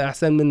 والثلاثة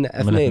أحسن من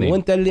اثنين،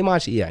 وانت اللي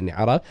ماشي يعني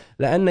عرف،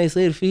 لأنه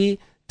يصير فيه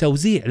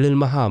توزيع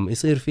للمهام،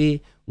 يصير فيه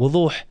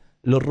وضوح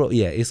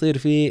للرؤية، يصير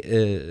فيه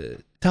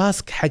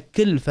تاسك حق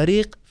كل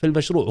فريق في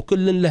المشروع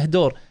وكل له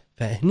دور.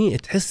 فهني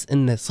تحس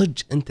إن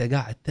صج أنت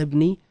قاعد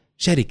تبني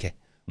شركة،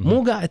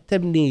 مو قاعد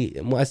تبني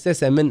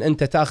مؤسسة من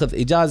أنت تاخذ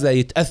إجازة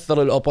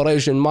يتأثر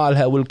الأوبريشن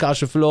مالها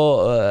والكاش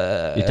فلو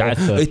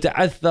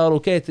يتعثر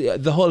وكيت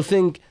the whole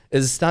thing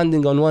is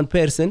standing on one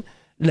person.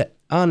 لا،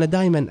 أنا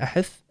دايما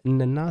أحث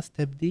إن الناس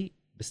تبدي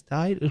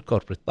بستايل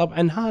الكوربريت.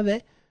 طبعا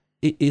هذا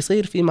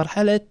يصير في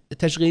مرحلة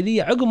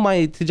تشغيلية عقب ما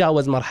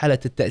يتجاوز مرحلة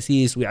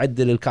التأسيس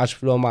ويعدل الكاش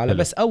فلو ماله،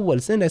 بس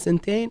أول سنة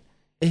سنتين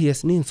هي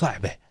سنين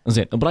صعبة.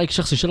 زين، برأيك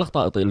شخصي شو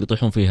الأخطاء اللي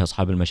يطيحون فيها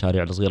أصحاب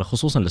المشاريع الصغيرة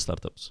خصوصا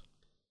الستارت ابس؟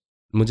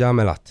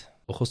 المجاملات،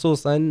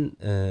 وخصوصا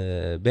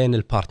بين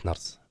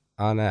البارتنرز.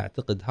 أنا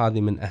أعتقد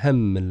هذه من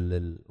أهم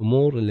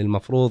الأمور اللي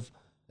المفروض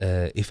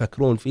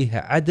يفكرون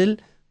فيها عدل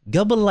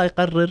قبل لا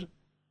يقرر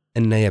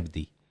إنه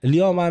يبدي.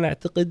 اليوم أنا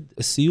أعتقد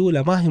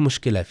السيولة ما هي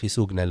مشكلة في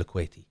سوقنا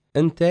الكويتي.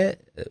 أنت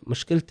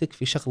مشكلتك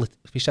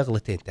في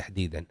شغلتين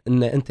تحديدا،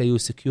 إن أنت يو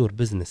سكيور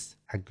بزنس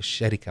حق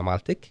الشركة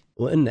مالتك،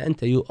 وإن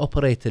أنت يو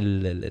أوبريت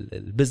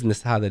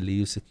البزنس هذا اللي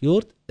يو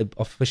سكيورد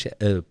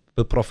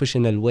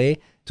ببروفيشنال واي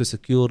تو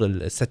سكيور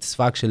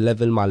الساتسفاكشن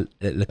ليفل مال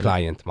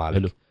الكلاينت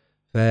مالك.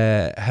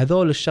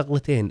 فهذول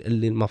الشغلتين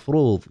اللي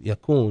المفروض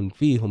يكون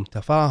فيهم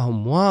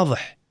تفاهم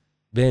واضح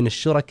بين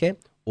الشركاء،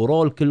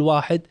 ورول كل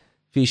واحد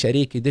في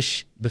شريك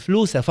يدش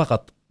بفلوسه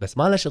فقط، بس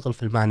ما له شغل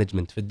في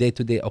المانجمنت في الدي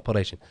تو دي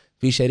اوبريشن.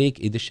 في شريك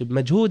يدش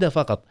بمجهوده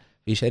فقط،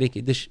 في شريك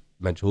يدش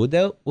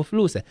مجهوده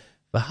وفلوسه.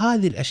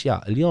 فهذه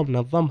الاشياء اليوم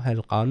نظمها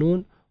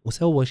القانون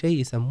وسوى شيء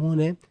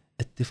يسمونه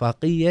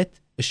اتفاقيه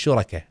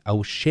الشركاء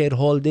او الشير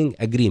هولدنج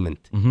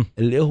اجريمنت،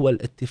 اللي هو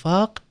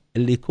الاتفاق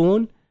اللي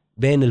يكون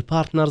بين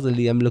البارتنرز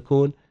اللي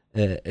يملكون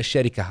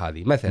الشركه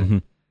هذه.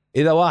 مثلا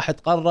إذا واحد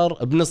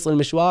قرر بنص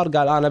المشوار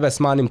قال أنا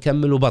بس ماني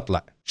مكمل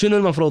وبطلع، شنو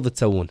المفروض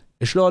تسوون؟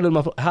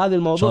 شلون هذا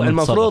الموضوع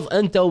المفروض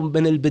أنتوا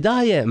من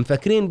البداية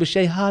مفكرين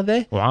بالشيء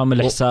هذا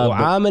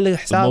وعامل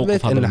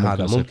حسابك إن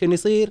هذا ممكن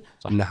يصير،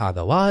 إن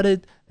هذا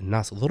وارد،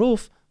 الناس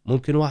ظروف،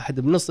 ممكن واحد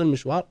بنص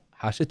المشوار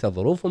حاشته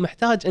ظروف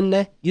ومحتاج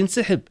إنه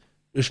ينسحب،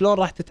 شلون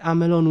راح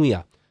تتعاملون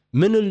وياه؟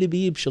 منو اللي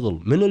بيجيب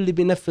شغل، منو اللي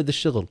بينفذ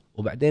الشغل،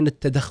 وبعدين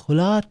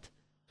التدخلات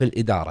في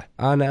الإدارة.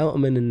 أنا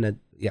أؤمن أن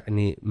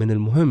يعني من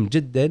المهم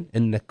جدا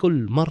أن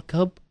كل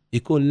مركب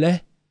يكون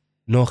له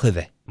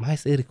ناخذه، ما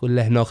يصير يكون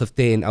له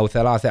ناخذتين أو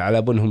ثلاثة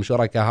على بنهم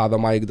شركة، هذا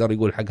ما يقدر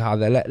يقول حق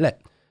هذا. لا،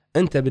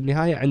 أنت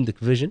بالنهاية عندك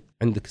فيجن،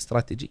 عندك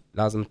استراتيجي،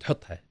 لازم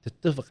تحطها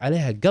تتفق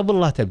عليها قبل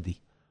لا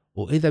تبدي،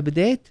 وإذا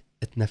بديت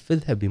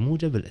تنفذها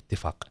بموجب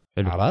الاتفاق.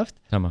 حلو. عرفت؟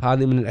 تمام.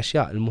 هذه من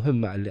الأشياء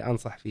المهمة اللي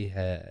أنصح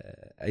فيها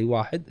أي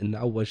واحد، إن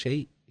أول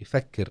شيء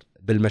يفكر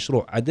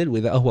بالمشروع عدل،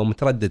 وإذا هو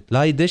متردد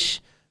لا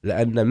يدش،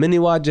 لأن من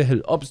يواجه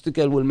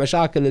الأوبستكل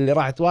والمشاكل اللي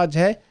راح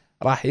تواجهه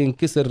راح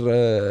ينكسر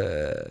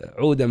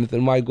عودة مثل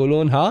ما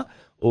يقولون،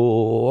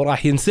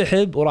 وراح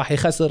ينسحب وراح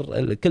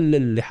يخسر كل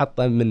اللي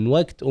حطه من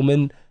وقت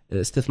ومن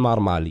استثمار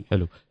مالي.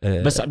 حلو.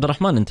 بس عبد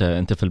الرحمن،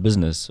 انت في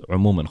البزنس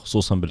عموما،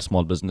 خصوصا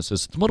بالسمول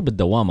بزنسز، تمر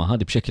بالدوامه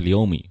هذه بشكل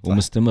يومي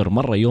ومستمر،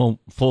 مره يوم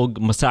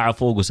فوق ساعه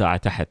فوق وساعه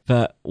تحت.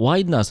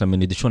 فوايد ناس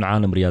من يدشون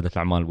عالم رياده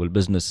الاعمال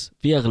والبزنس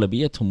في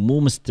اغلبيتهم مو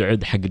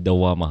مستعد حق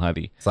الدوامه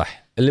هذه.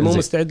 صح. اللي مو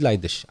مستعد لا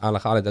يدش. انا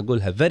خالد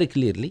اقولها فيري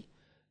كليرلي،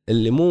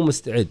 اللي مو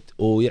مستعد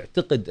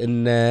ويعتقد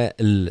ان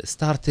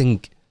الستارتنج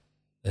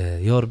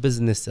يور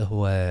بزنس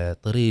هو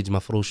طريق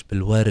مفروش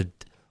بالورد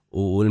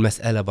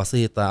والمسألة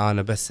بسيطة،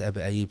 أنا بس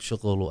أبي أجيب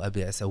شغل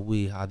وأبي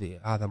أسويه،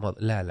 هذا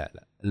لا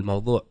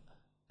الموضوع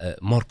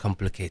more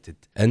complicated.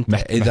 أنت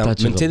إذا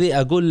من كذي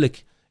أقول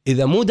لك،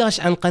 إذا مو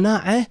داش عن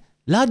قناعة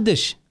لا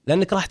تدش،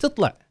 لأنك راح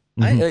تطلع.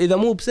 إذا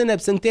مو بسنة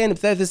بسنتين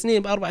ب3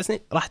 سنين ب4 سنين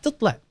راح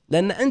تطلع،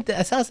 لأن أنت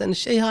أساسا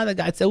الشيء هذا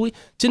قاعد تسويه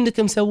كأنك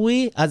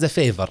مسويه as a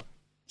favor.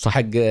 صح.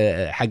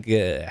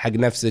 حق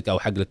نفسك أو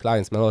حق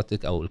الكلاينتس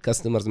مالوتك أو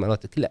الكاستمرز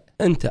مالوتك. لا،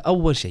 أنت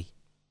أول شيء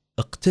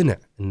اقتنع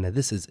ان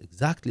this is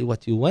exactly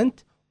what you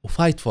want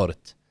وفايت فور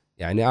it.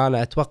 يعني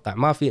انا اتوقع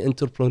ما في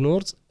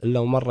انتربرونورز الا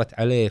ومرت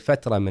عليه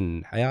فتره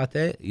من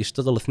حياته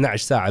يشتغل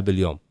 12 ساعه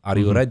باليوم. are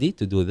you ready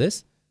to do this?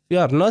 if you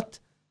are not,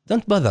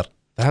 don't bother.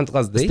 فهمت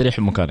قصدي؟ استريح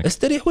بمكانك،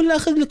 استريح، ولا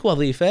اخذ لك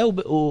وظيفه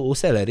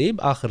وسالري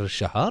باخر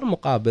الشهر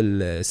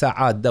مقابل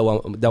ساعات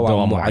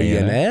دوام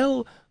معينه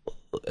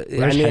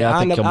يعني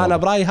انا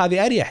برايي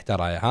هذه اريح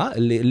ترى.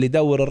 اللي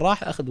يدور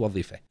الراحه اخذ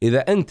وظيفه. اذا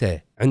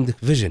انت عندك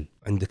فيجن،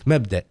 عندك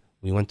مبدأ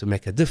we want to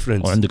make a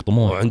difference، وعندك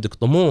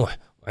طموح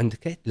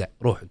وعندك لا،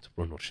 روح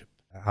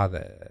entrepreneurship.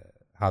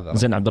 هذا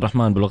زين. عبد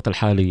الرحمن، بالوقت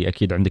الحالي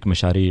اكيد عندك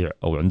مشاريع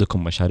او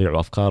عندكم مشاريع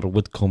وافكار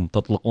ودكم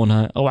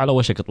تطلقونها او على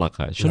وشك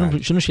اطلاقها.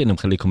 شنو الشيء اللي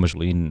مخليكم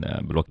مشغولين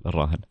بالوقت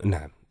الراهن؟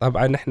 نعم،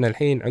 طبعا احنا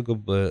الحين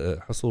عقب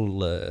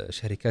حصول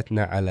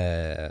شركتنا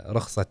على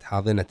رخصة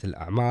حاضنة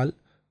الاعمال،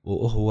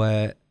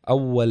 وهو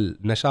اول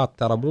نشاط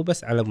ترى مو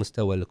بس على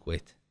مستوى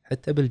الكويت،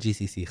 حتى بالجي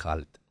سي سي.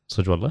 خالد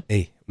صدق والله؟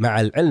 اي،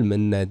 مع العلم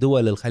ان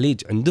دول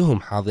الخليج عندهم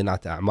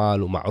حاضنات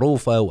اعمال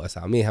ومعروفه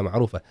واساميها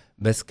معروفه،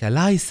 بس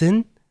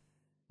كلايسن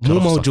مو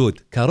موجود،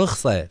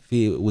 كرخصه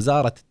في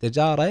وزاره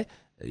التجاره.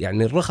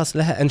 يعني الرخص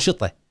لها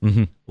انشطه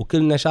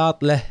وكل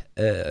نشاط له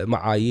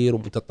معايير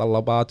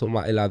ومتطلبات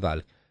وما الى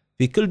ذلك.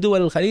 في كل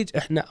دول الخليج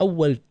احنا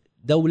اول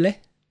دوله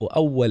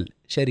واول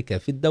شركه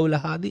في الدوله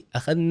هذه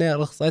اخذنا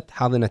رخصه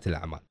حاضنه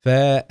الاعمال.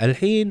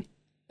 فالحين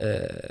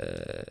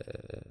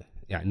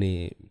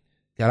يعني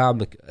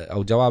كلامك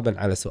او جوابا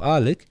على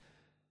سؤالك،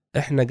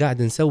 احنا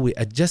قاعد نسوي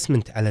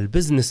ادجستمنت على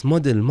البزنس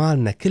موديل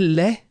مالنا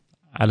كله،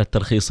 على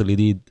الترخيص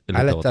الجديد،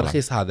 على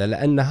الترخيص هذا،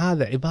 لان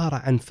هذا عباره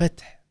عن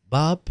فتح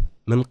باب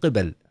من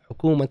قبل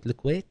حكومه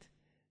الكويت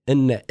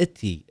ان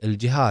اتي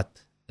الجهات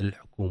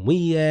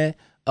الحكوميه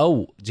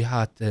او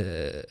جهات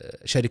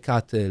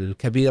شركات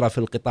الكبيره في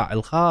القطاع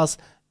الخاص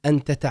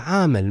ان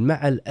تتعامل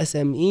مع الاس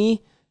ام اي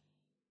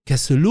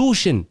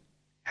كسولوشن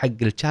حق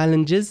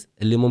التشالنجز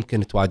اللي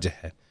ممكن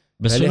تواجهها.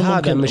 بس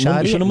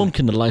شنو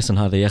ممكن اللايسن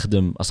هذا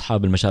يخدم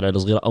أصحاب المشاريع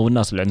الصغيرة أو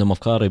الناس اللي عندهم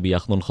أفكار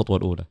بياخذون الخطوة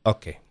الأولى؟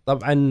 أوكي،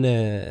 طبعا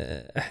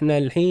إحنا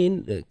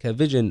الحين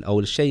كفيجن أو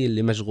الشيء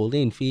اللي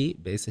مشغولين فيه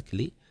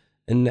بيسكلي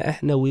إن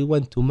إحنا we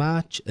want to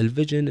match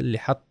الفيجن اللي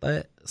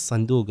حطه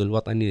الصندوق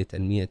الوطني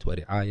لتنمية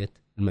ورعاية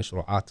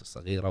المشروعات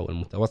الصغيرة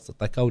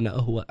والمتوسطة، كونه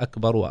هو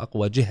أكبر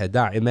وأقوى جهة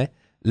داعمة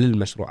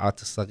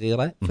للمشروعات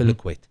الصغيرة في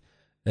الكويت.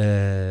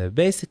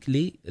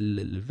 بيسكلي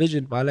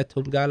الفيجن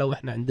مالتهم قالوا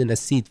احنا عندنا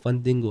السيد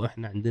فاندنج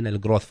واحنا عندنا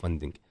الجروث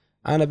فاندنج.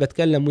 انا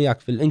بتكلم وياك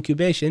في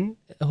الانكيوبيشن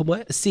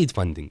هو السيد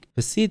فاندنج. في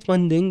السيد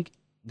فاندنج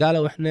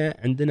قالوا احنا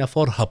عندنا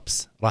 4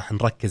 هابس راح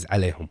نركز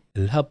عليهم.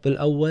 الهب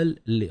الاول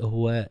اللي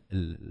هو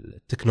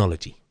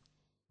التكنولوجي،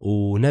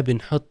 ونبي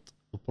نحط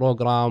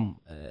بروجرام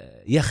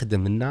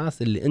يخدم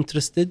الناس اللي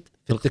انترستد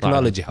في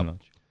التكنولوجي هاب.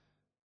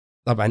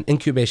 طبعا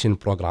انكيوبيشن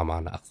بروجرام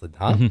انا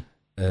اقصدها.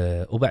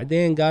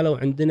 وبعدين قالوا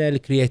عندنا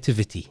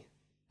الكرياتيفيتي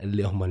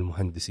اللي هم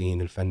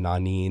المهندسين،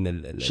 الفنانين،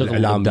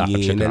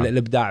 الاعلاميين،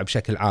 الابداع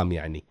بشكل عام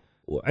يعني.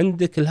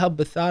 وعندك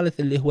الهب الثالث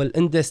اللي هو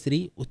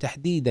الاندستري،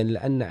 وتحديدا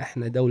لان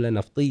احنا دوله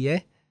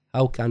نفطيه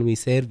how can we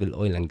serve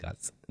بالاويل اند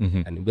غاز،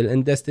 يعني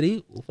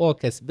بالاندستري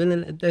وفوكس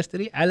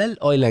بالاندستري على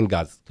الاويل اند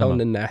غاز،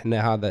 كون ان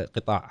احنا هذا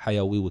قطاع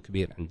حيوي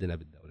وكبير عندنا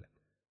بالدوله.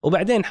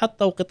 وبعدين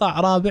حطوا قطاع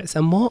رابع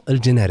سموه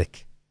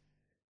الجينيريك.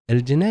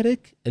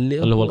 الجينيريك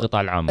اللي هو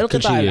القطاع العام،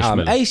 القطاع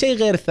العام اي شيء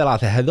غير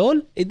الثلاثه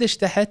هذول يدش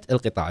تحت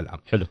القطاع العام.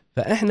 حلو.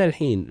 فاحنا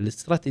الحين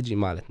الاستراتيجي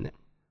مالتنا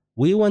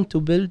we want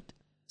to build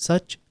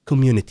such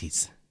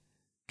communities.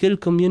 كل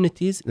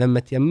communities لما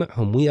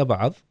تجمعهم ويا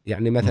بعض،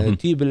 يعني مثلا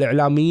تجيب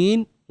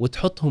الاعلاميين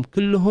وتحطهم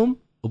كلهم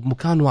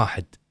بمكان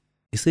واحد،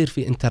 يصير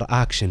في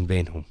interaction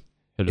بينهم.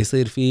 حلو.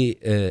 يصير في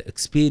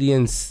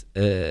experience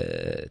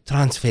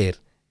transfer،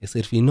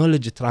 يصير في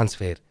knowledge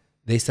transfer،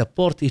 they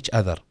support each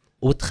other،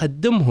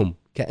 وتخدمهم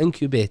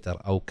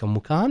كإنكوبيتر أو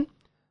كمكان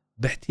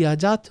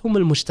باحتياجاتهم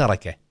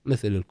المشتركة،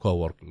 مثل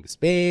الكووركينج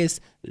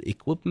سبيس،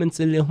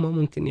 الإكويبمنتس اللي هم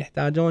ممكن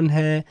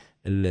يحتاجونها،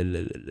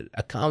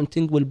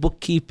 الأكاونتينج والبوك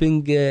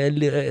كيبينج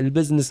اللي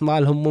البزنس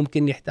مالهم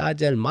ممكن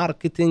يحتاجه،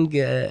 الماركتينج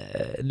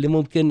اللي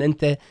ممكن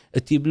أنت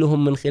تجيب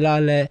لهم من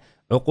خلاله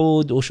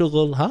عقود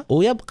وشغل.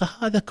 ويبقى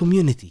هذا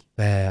كوميونيتي.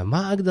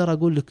 فما أقدر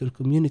أقول لك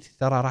الكوميونيتي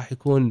ترى راح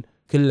يكون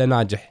كله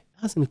ناجح،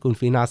 لازم يكون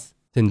في ناس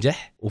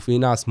تنجح، وفي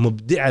ناس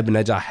مبدعة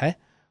بنجاحها،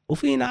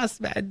 وفي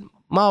ناس بعد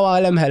ما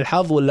والمها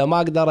الحظ ولا ما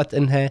قدرت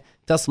انها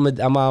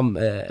تصمد امام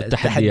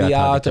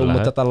التحديات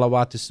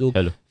ومتطلبات السوق.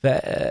 حلو.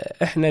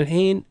 فاحنا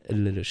الحين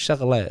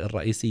الشغلة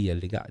الرئيسية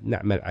اللي قاعد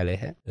نعمل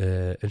عليها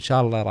ان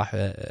شاء الله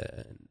راح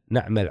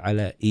نعمل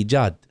على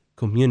ايجاد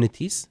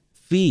كوميونيتيز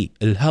في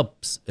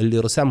الهبس اللي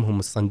رسمهم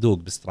الصندوق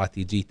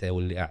باستراتيجيته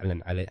واللي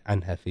اعلن عليه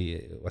عنها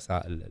في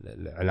وسائل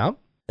الاعلام،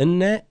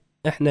 ان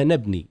احنا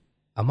نبني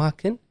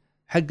اماكن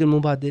حق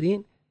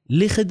المبادرين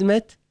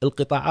لخدمة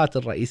القطاعات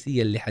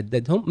الرئيسية اللي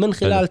حددهم، من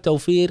خلال حلو.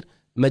 توفير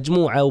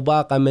مجموعة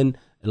وباقة من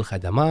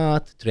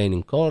الخدمات،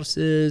 تريننج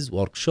كورسز،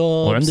 ورك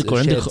شوبس،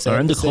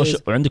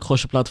 وعندك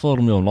خوش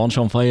بلاتفورم يوم لونش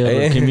اون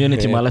فاير،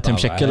 الكوميونتي مالتها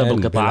مشكلة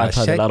بالقطاعات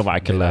هذه الأربعة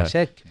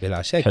كلها.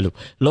 بلا شك. حلو.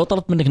 لو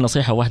طلبت منك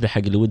نصيحة واحدة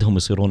حق اللي ودهم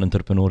يصيرون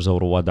انتربرنورز أو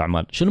رواد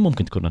أعمال، شنو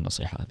ممكن تكون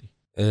النصيحة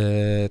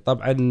هذه؟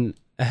 طبعا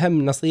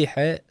أهم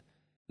نصيحة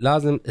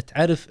لازم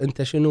تعرف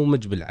أنت شنو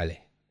مجبل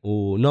عليه،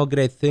 و no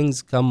great things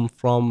come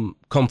from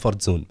comfort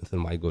zone مثل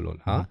ما يقولون.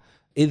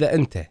 إذا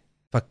أنت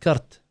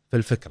فكرت في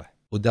الفكرة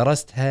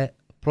ودرستها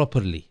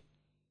properly،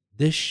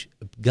 دش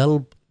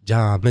بقلب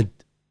جامد،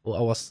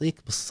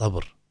 وأوصيك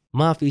بالصبر.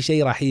 ما في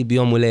شيء راح يجي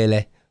بيوم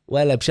وليلة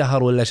ولا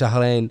بشهر ولا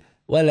شهرين،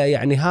 ولا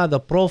يعني هذا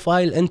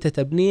بروفايل أنت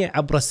تبنيه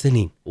عبر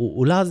السنين.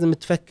 ولازم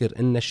تفكر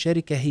أن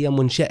الشركة هي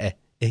منشأة،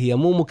 هي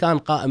مو مكان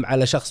قائم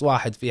على شخص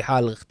واحد في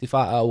حال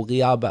اختفاء أو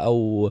غيابه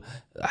أو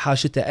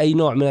حاشته أي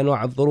نوع من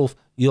أنواع الظروف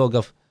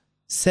يوقف.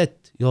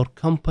 set your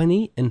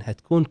company إنها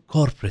تكون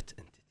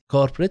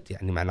corporate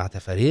يعني معناته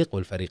فريق،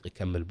 والفريق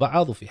يكمل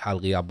بعض، وفي حال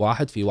غياب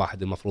واحد في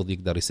واحد المفروض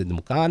يقدر يسد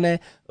مكانه،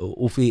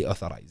 وفي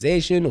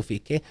authorization،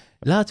 وفي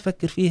لا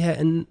تفكر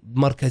فيها إن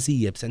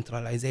مركزية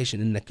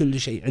بسنتراليزيشن، إن كل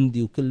شيء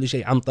عندي وكل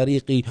شيء عن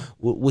طريقي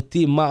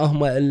والتيم ما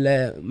هم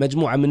إلا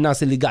مجموعة من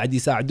الناس اللي قاعد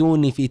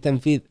يساعدوني في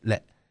تنفيذ.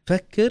 لا،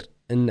 فكر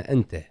إن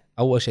أنت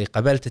أول شيء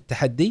قبلت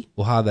التحدي،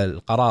 وهذا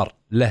القرار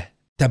له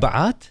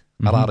تبعات،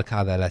 قرارك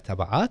هذا له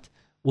تبعات.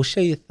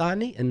 والشيء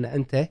الثاني ان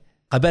انت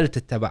قبلت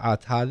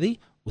التبعات هذه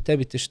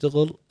وتبي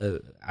تشتغل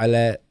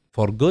على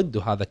فور جود،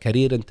 وهذا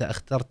كارير انت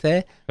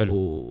اخترته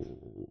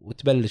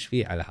وتبلش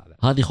فيه على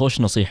هذا. هذه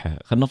خوش نصيحة.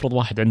 خلينا نفرض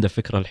واحد عنده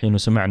فكرة الحين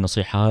وسمع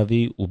النصيحة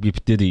هذه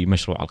وبيبتدي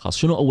مشروع الخاص،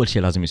 شنو اول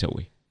شيء لازم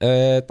يسوي؟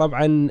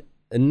 طبعا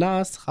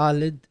الناس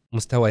خالد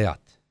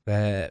مستويات.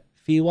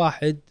 ففي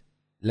واحد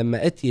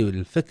لما اتي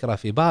الفكرة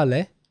في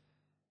باله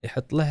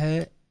يحط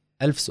لها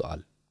 1000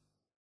 سؤال،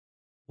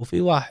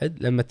 وفي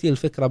واحد لما تيجي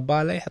الفكرة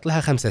بباله يحط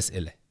لها 5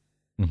 أسئلة،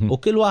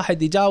 وكل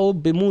واحد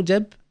يجاوب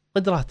بموجب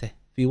قدراته.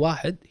 في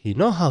واحد he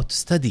know how to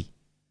study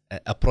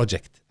a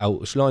project،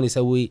 أو شلون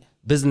يسوي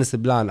business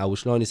plan، أو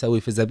شلون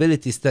يسوي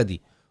feasibility study.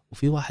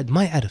 وفي واحد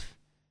ما يعرف.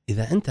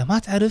 إذا أنت ما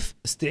تعرف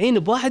استعين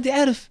بواحد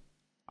يعرف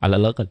على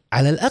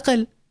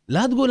الأقل.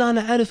 لا تقول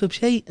أنا عارف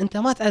بشيء أنت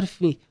ما تعرف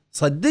فيه،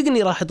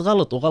 صدقني راح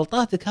تغلط،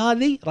 وغلطاتك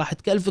هذه راح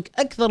تكلفك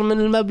أكثر من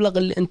المبلغ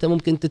اللي أنت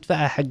ممكن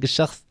تدفعه حق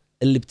الشخص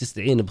اللي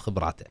بتستعين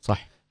بخبراته.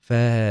 صح.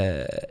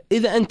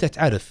 فإذا أنت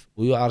تعرف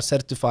ويو ار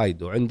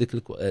سيرتيفايد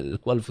وعندك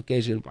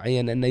الكواليفيكيشن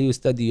معين أن يو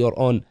ستدي يور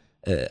اون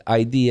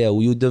ايديا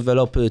ويو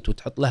ديفلوب ات،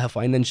 وتحط لها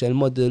فاينانشال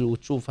موديل،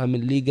 وتشوفها من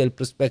ليجل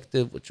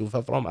برسبكتيف،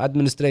 وتشوفها فروم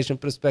ادمنستريشن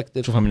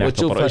برسبكتيف،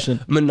 وتشوفها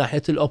من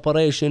ناحية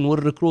الاوبريشن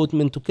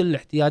والريكروتمنت وكل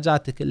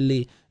احتياجاتك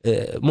اللي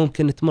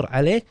ممكن تمر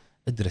عليك،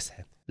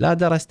 ادرسها. لا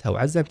درستها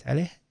وعزمت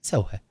عليها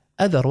سوها.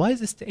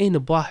 otherwise استعين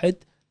بواحد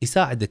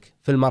يساعدك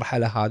في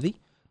المرحلة هذه،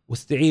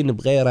 واستعين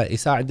بغيره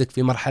يساعدك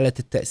في مرحلة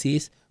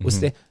التأسيس.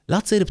 لا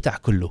تصير بتاع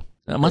كله.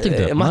 ما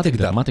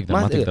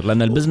تقدر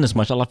لأن البزنس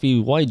ما شاء الله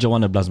فيه وايد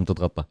جوانب لازم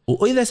تتغطى.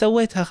 وإذا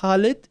سويتها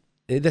خالد،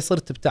 إذا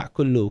صرت بتاع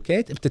كله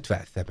وكيت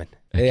بتدفع الثمن.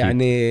 أكيد.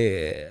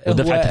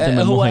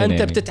 يعني هو أنت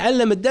يعني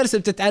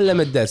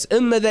بتتعلم الدرس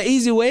إما ذا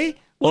إيزي واي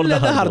ولا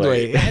ذا هارد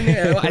واي،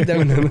 يعني واحدة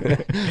منهم.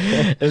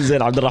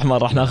 زين عبد الرحمن،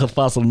 راح ناخذ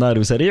فاصل ناري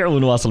وسريع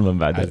ونواصل من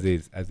بعد.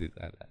 عزيز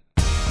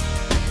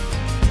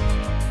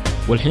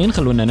والحين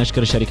خلونا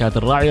نشكر الشركات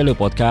الراعية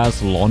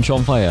لبودكاست لونش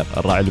أون فاير: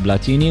 الراعي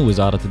البلاتيني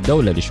وزارة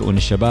الدولة لشؤون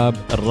الشباب،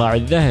 الراعي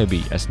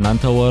الذهبي أسنان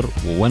تاور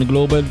وون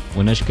جلوبال،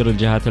 ونشكر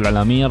الجهات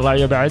الإعلامية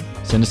الراعية بعد: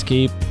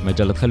 سينسكيب،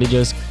 مجلة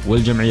خليجسك،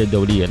 والجمعية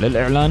الدولية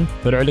للإعلان،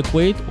 فرع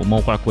الكويت،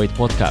 وموقع كويت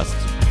بودكاست.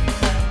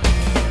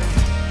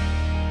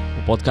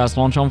 وبودكاست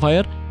لونش أون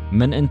فاير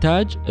من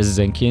إنتاج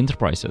الزنكي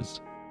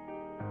انتربرايزز.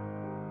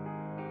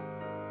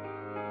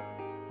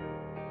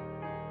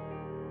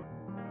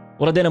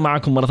 وردينا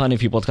معكم مرة ثانية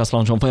في بودكاست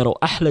لونش أون فاير،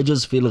 وأحلى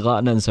جزء في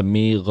لقائنا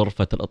نسميه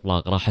غرفة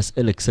الإطلاق. راح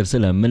أسألك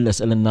سلسلة من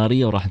الأسئلة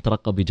النارية وراح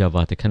نترقب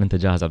إجاباتك. هل أنت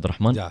جاهز عبد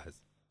الرحمن؟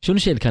 جاهز. شنو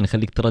الشيء اللي كان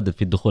يخليك تردد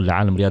في الدخول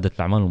لعالم ريادة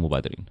الأعمال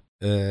والمبادرين؟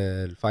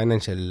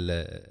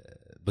 الفاينانشال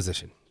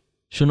بوزيشن.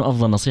 شنو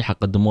أفضل نصيحة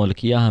قدموا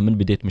لك إياها من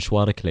بداية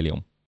مشوارك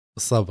لليوم؟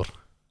 الصبر.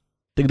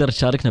 تقدر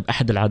تشاركنا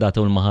بأحد العادات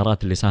أو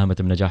المهارات اللي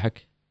ساهمت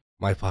بنجاحك؟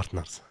 ماي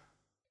بارتنرز.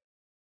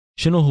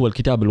 شنو هو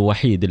الكتاب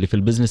الوحيد اللي في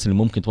البزنس اللي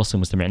ممكن توصي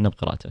مستمعينا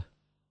بقراءته؟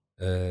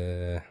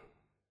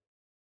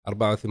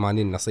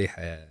 84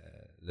 نصيحة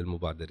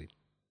للمبادرين.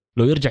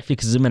 لو يرجع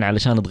فيك الزمن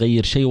علشان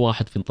تغير شيء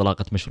واحد في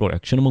انطلاقة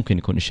مشروعك، شنو ممكن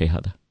يكون الشيء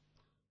هذا؟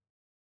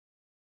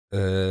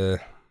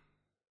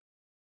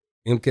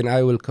 يمكن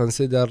I will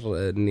consider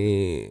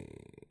اني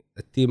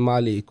التيم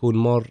مالي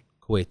يكون more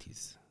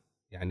كويتيز.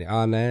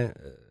 يعني انا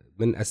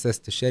من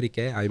اسست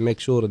الشركة I make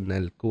sure ان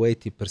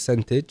الكويتي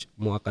percentage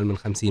مو اقل من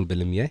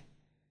 50%.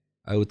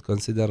 I would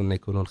consider انه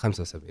يكونون 75%.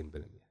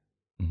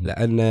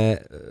 لان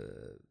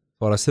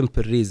for a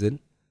simple reason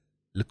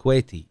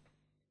الكويتي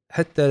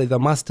حتى اذا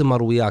ما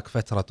استمر وياك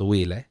فترة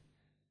طويلة،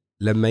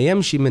 لما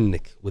يمشي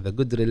منك with a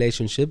good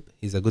relationship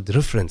he's a good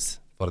reference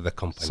for the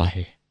company.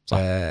 صحيح. صح.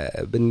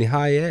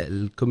 بالنهاية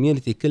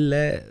الكوميونتي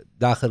كله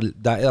داخل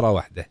دائرة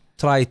واحدة.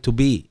 try to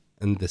be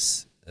in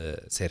this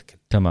circle.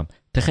 تمام.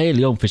 تخيل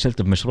اليوم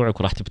فشلت بمشروعك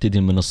وراح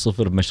تبتدي من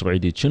الصفر بمشروع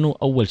جديد، شنو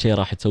أول شيء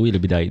راح تسويه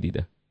لبداية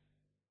جديدة؟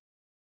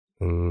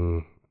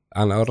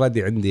 أنا already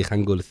عندي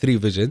خلينا نقول 3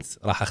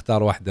 visions، راح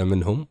أختار واحدة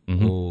منهم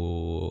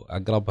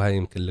وأقربها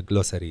يمكن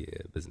الجلوسري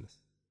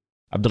بزنس.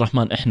 عبد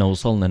الرحمن، إحنا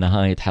وصلنا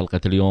نهاية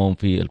حلقة اليوم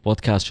في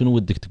البودكاست. شنو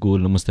ودك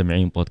تقول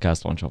لمستمعين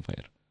بودكاست لونش أون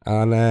فاير؟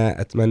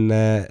 أنا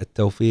أتمنى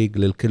التوفيق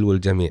للكل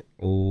والجميع،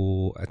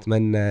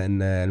 وأتمنى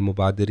أن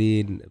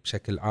المبادرين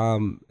بشكل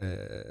عام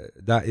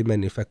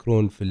دائما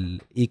يفكرون في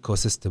الإيكو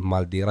سيستم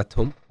مال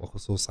ديرتهم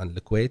وخصوصا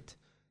الكويت.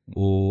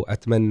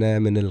 وأتمنى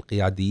من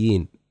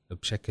القياديين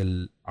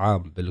بشكل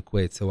عام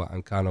بالكويت سواء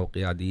كانوا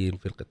قياديين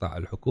في القطاع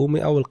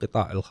الحكومي أو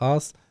القطاع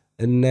الخاص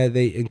أن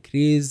they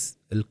increase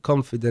the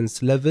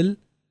confidence level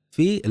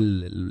في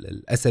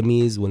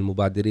الأساميز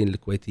والمبادرين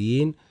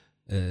الكويتيين.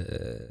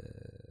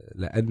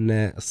 لأن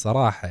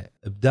الصراحة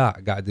إبداع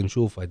قاعد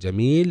نشوفه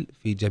جميل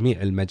في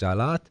جميع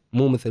المجالات،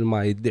 مو مثل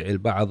ما يدعي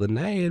البعض إن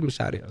هي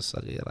المشاريع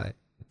الصغيرة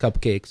كاب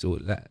كيكس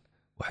ولا.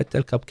 وحتى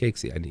الكاب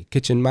كيكس يعني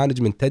كيتشن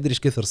مانجمنت تدري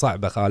كثر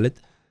صعبة خالد.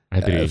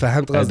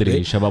 فهمت قصدي؟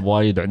 أدري شباب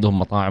وايد عندهم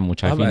مطاعم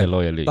وشايفين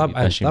اللويا اللي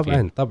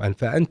طبعا.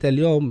 فأنت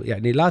اليوم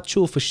يعني لا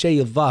تشوف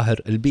الشيء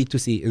الظاهر البي تو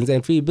سي.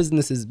 إنزين في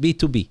بزنسز بي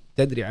تو بي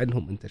تدري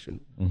عنهم أنت شنو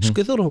إيش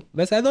كثرهم،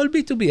 بس هذول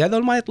بي تو بي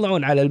هذول ما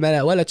يطلعون على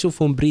الملأ ولا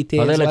تشوفهم بريتيل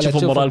ولا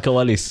تشوفهم وراء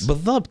الكواليس.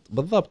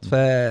 بالضبط.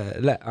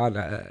 فلا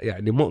أنا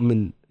يعني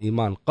مؤمن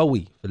إيمان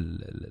قوي في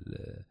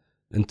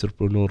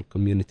الانتربرونور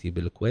كوميونتي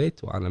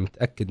بالكويت، وأنا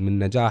متأكد من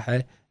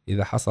نجاحه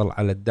إذا حصل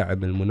على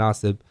الدعم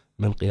المناسب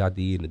من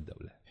قياديين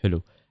الدولة.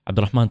 حلو. عبد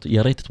الرحمن،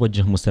 يا ريت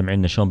توجه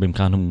مستمعينا شلون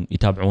بإمكانهم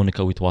يتابعونك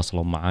أو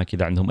يتواصلون معاك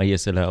إذا عندهم أي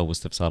أسئلة أو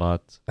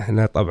استفسارات.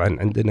 احنا طبعا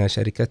عندنا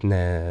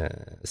شركتنا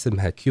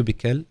اسمها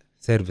كيوبيكال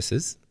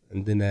سيرفيسز،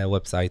 عندنا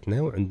ويب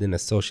سايتنا وعندنا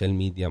السوشيال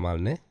ميديا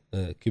مالنا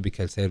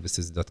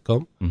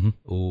cubicalservices.com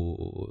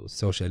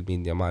والسوشيال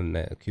ميديا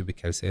مالنا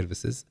كيوبيكال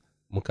سيرفيسز.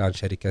 مكان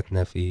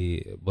شركتنا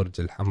في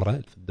برج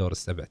الحمراء في الدور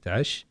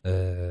 17.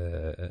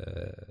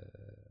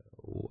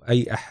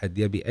 وأي أحد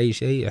يبي أي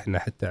شيء احنا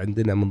حتى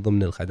عندنا من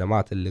ضمن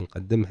الخدمات اللي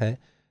نقدمها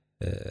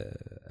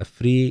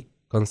free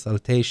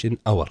consultation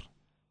hour.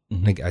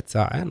 نقعد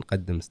ساعة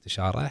نقدم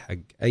استشارة حق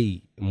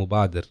أي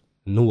مبادر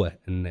نوى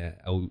إنه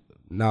أو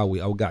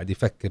ناوي أو قاعد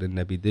يفكر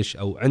إنه بيدش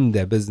أو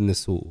عنده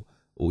بزنس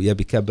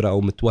ويبي كبره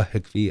أو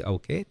متوهق فيه أو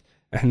كيت.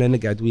 إحنا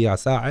نقعد وياه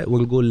ساعة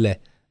ونقول له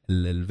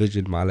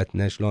الفيجن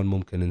مالتنا شلون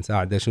ممكن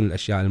نساعده، شنو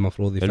الاشياء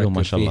المفروض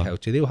يفكر فيها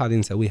وكذي، وهذه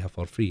نسويها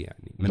فور فري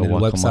يعني من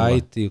الويب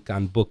سايت. يو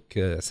كان بوك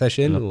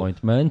سيشن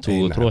ابوينتمنت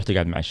وتروح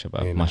تقعد مع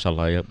الشباب. ما شاء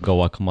الله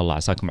قواكم الله،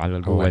 عساكم على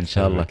القوه ان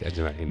شاء الله.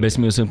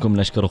 باسمي واسمكم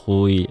نشكر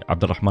اخوي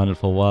عبد الرحمن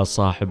الفواز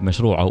صاحب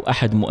مشروع او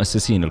احد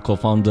مؤسسين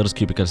الكوفاوندرز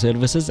كيوبيكال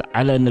سيرفيسز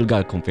على ان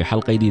نلقاكم في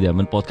حلقه جديده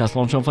من بودكاست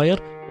لونش أون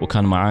فاير،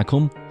 وكان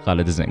معاكم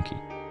خالد الزنكي.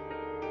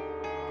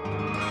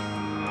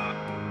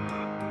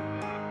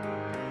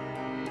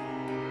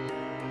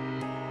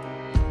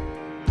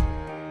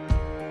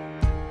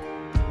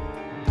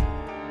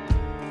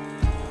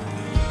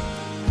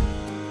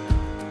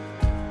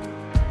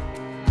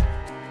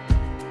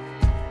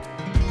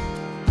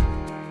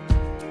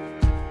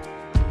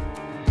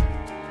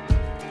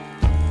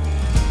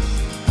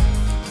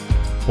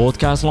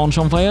 بودكاست لونش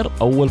اون فاير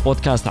أول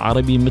بودكاست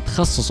عربي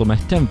متخصص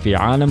ومهتم في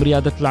عالم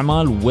ريادة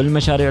الأعمال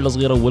والمشاريع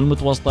الصغيرة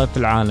والمتوسطة في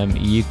العالم،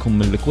 يجيكم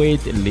من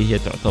الكويت اللي هي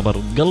تعتبر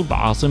قلب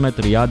عاصمة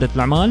ريادة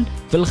الأعمال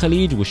في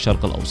الخليج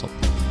والشرق الأوسط.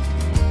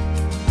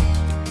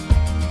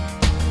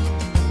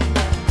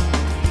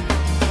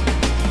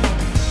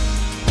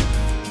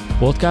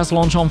 بودكاست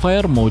لونش اون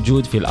فاير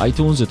موجود في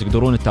الايتونز،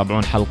 وتقدرون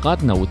تتابعون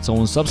حلقاتنا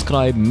وتسوون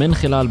سبسكرايب من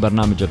خلال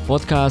برنامج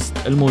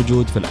البودكاست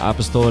الموجود في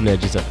الاب ستور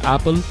لاجهزه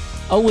ابل،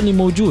 او اللي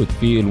موجود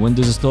في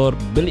الويندوز ستور،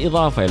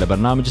 بالاضافه الى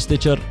برنامج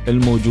ستيتشر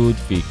الموجود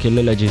في كل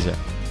الاجهزه،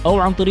 او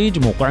عن طريق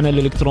موقعنا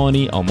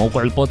الالكتروني او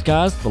موقع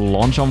البودكاست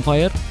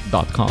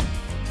launchonfire.com.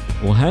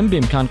 وهم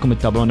بامكانكم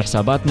تتابعون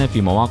حساباتنا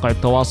في مواقع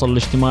التواصل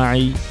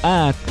الاجتماعي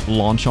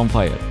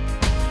 @launchonfire.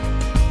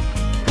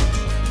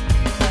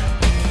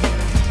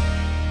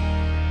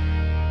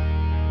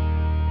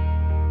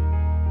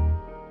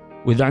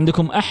 وإذا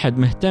عندكم أحد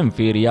مهتم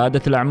في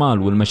ريادة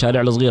الأعمال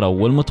والمشاريع الصغيرة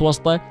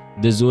والمتوسطة،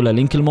 دزوا له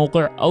لينك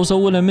الموقع أو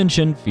سووا له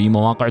منشن في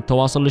مواقع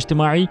التواصل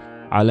الاجتماعي،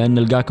 على أن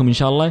نلقاكم إن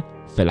شاء الله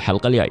في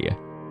الحلقة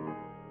الجاية.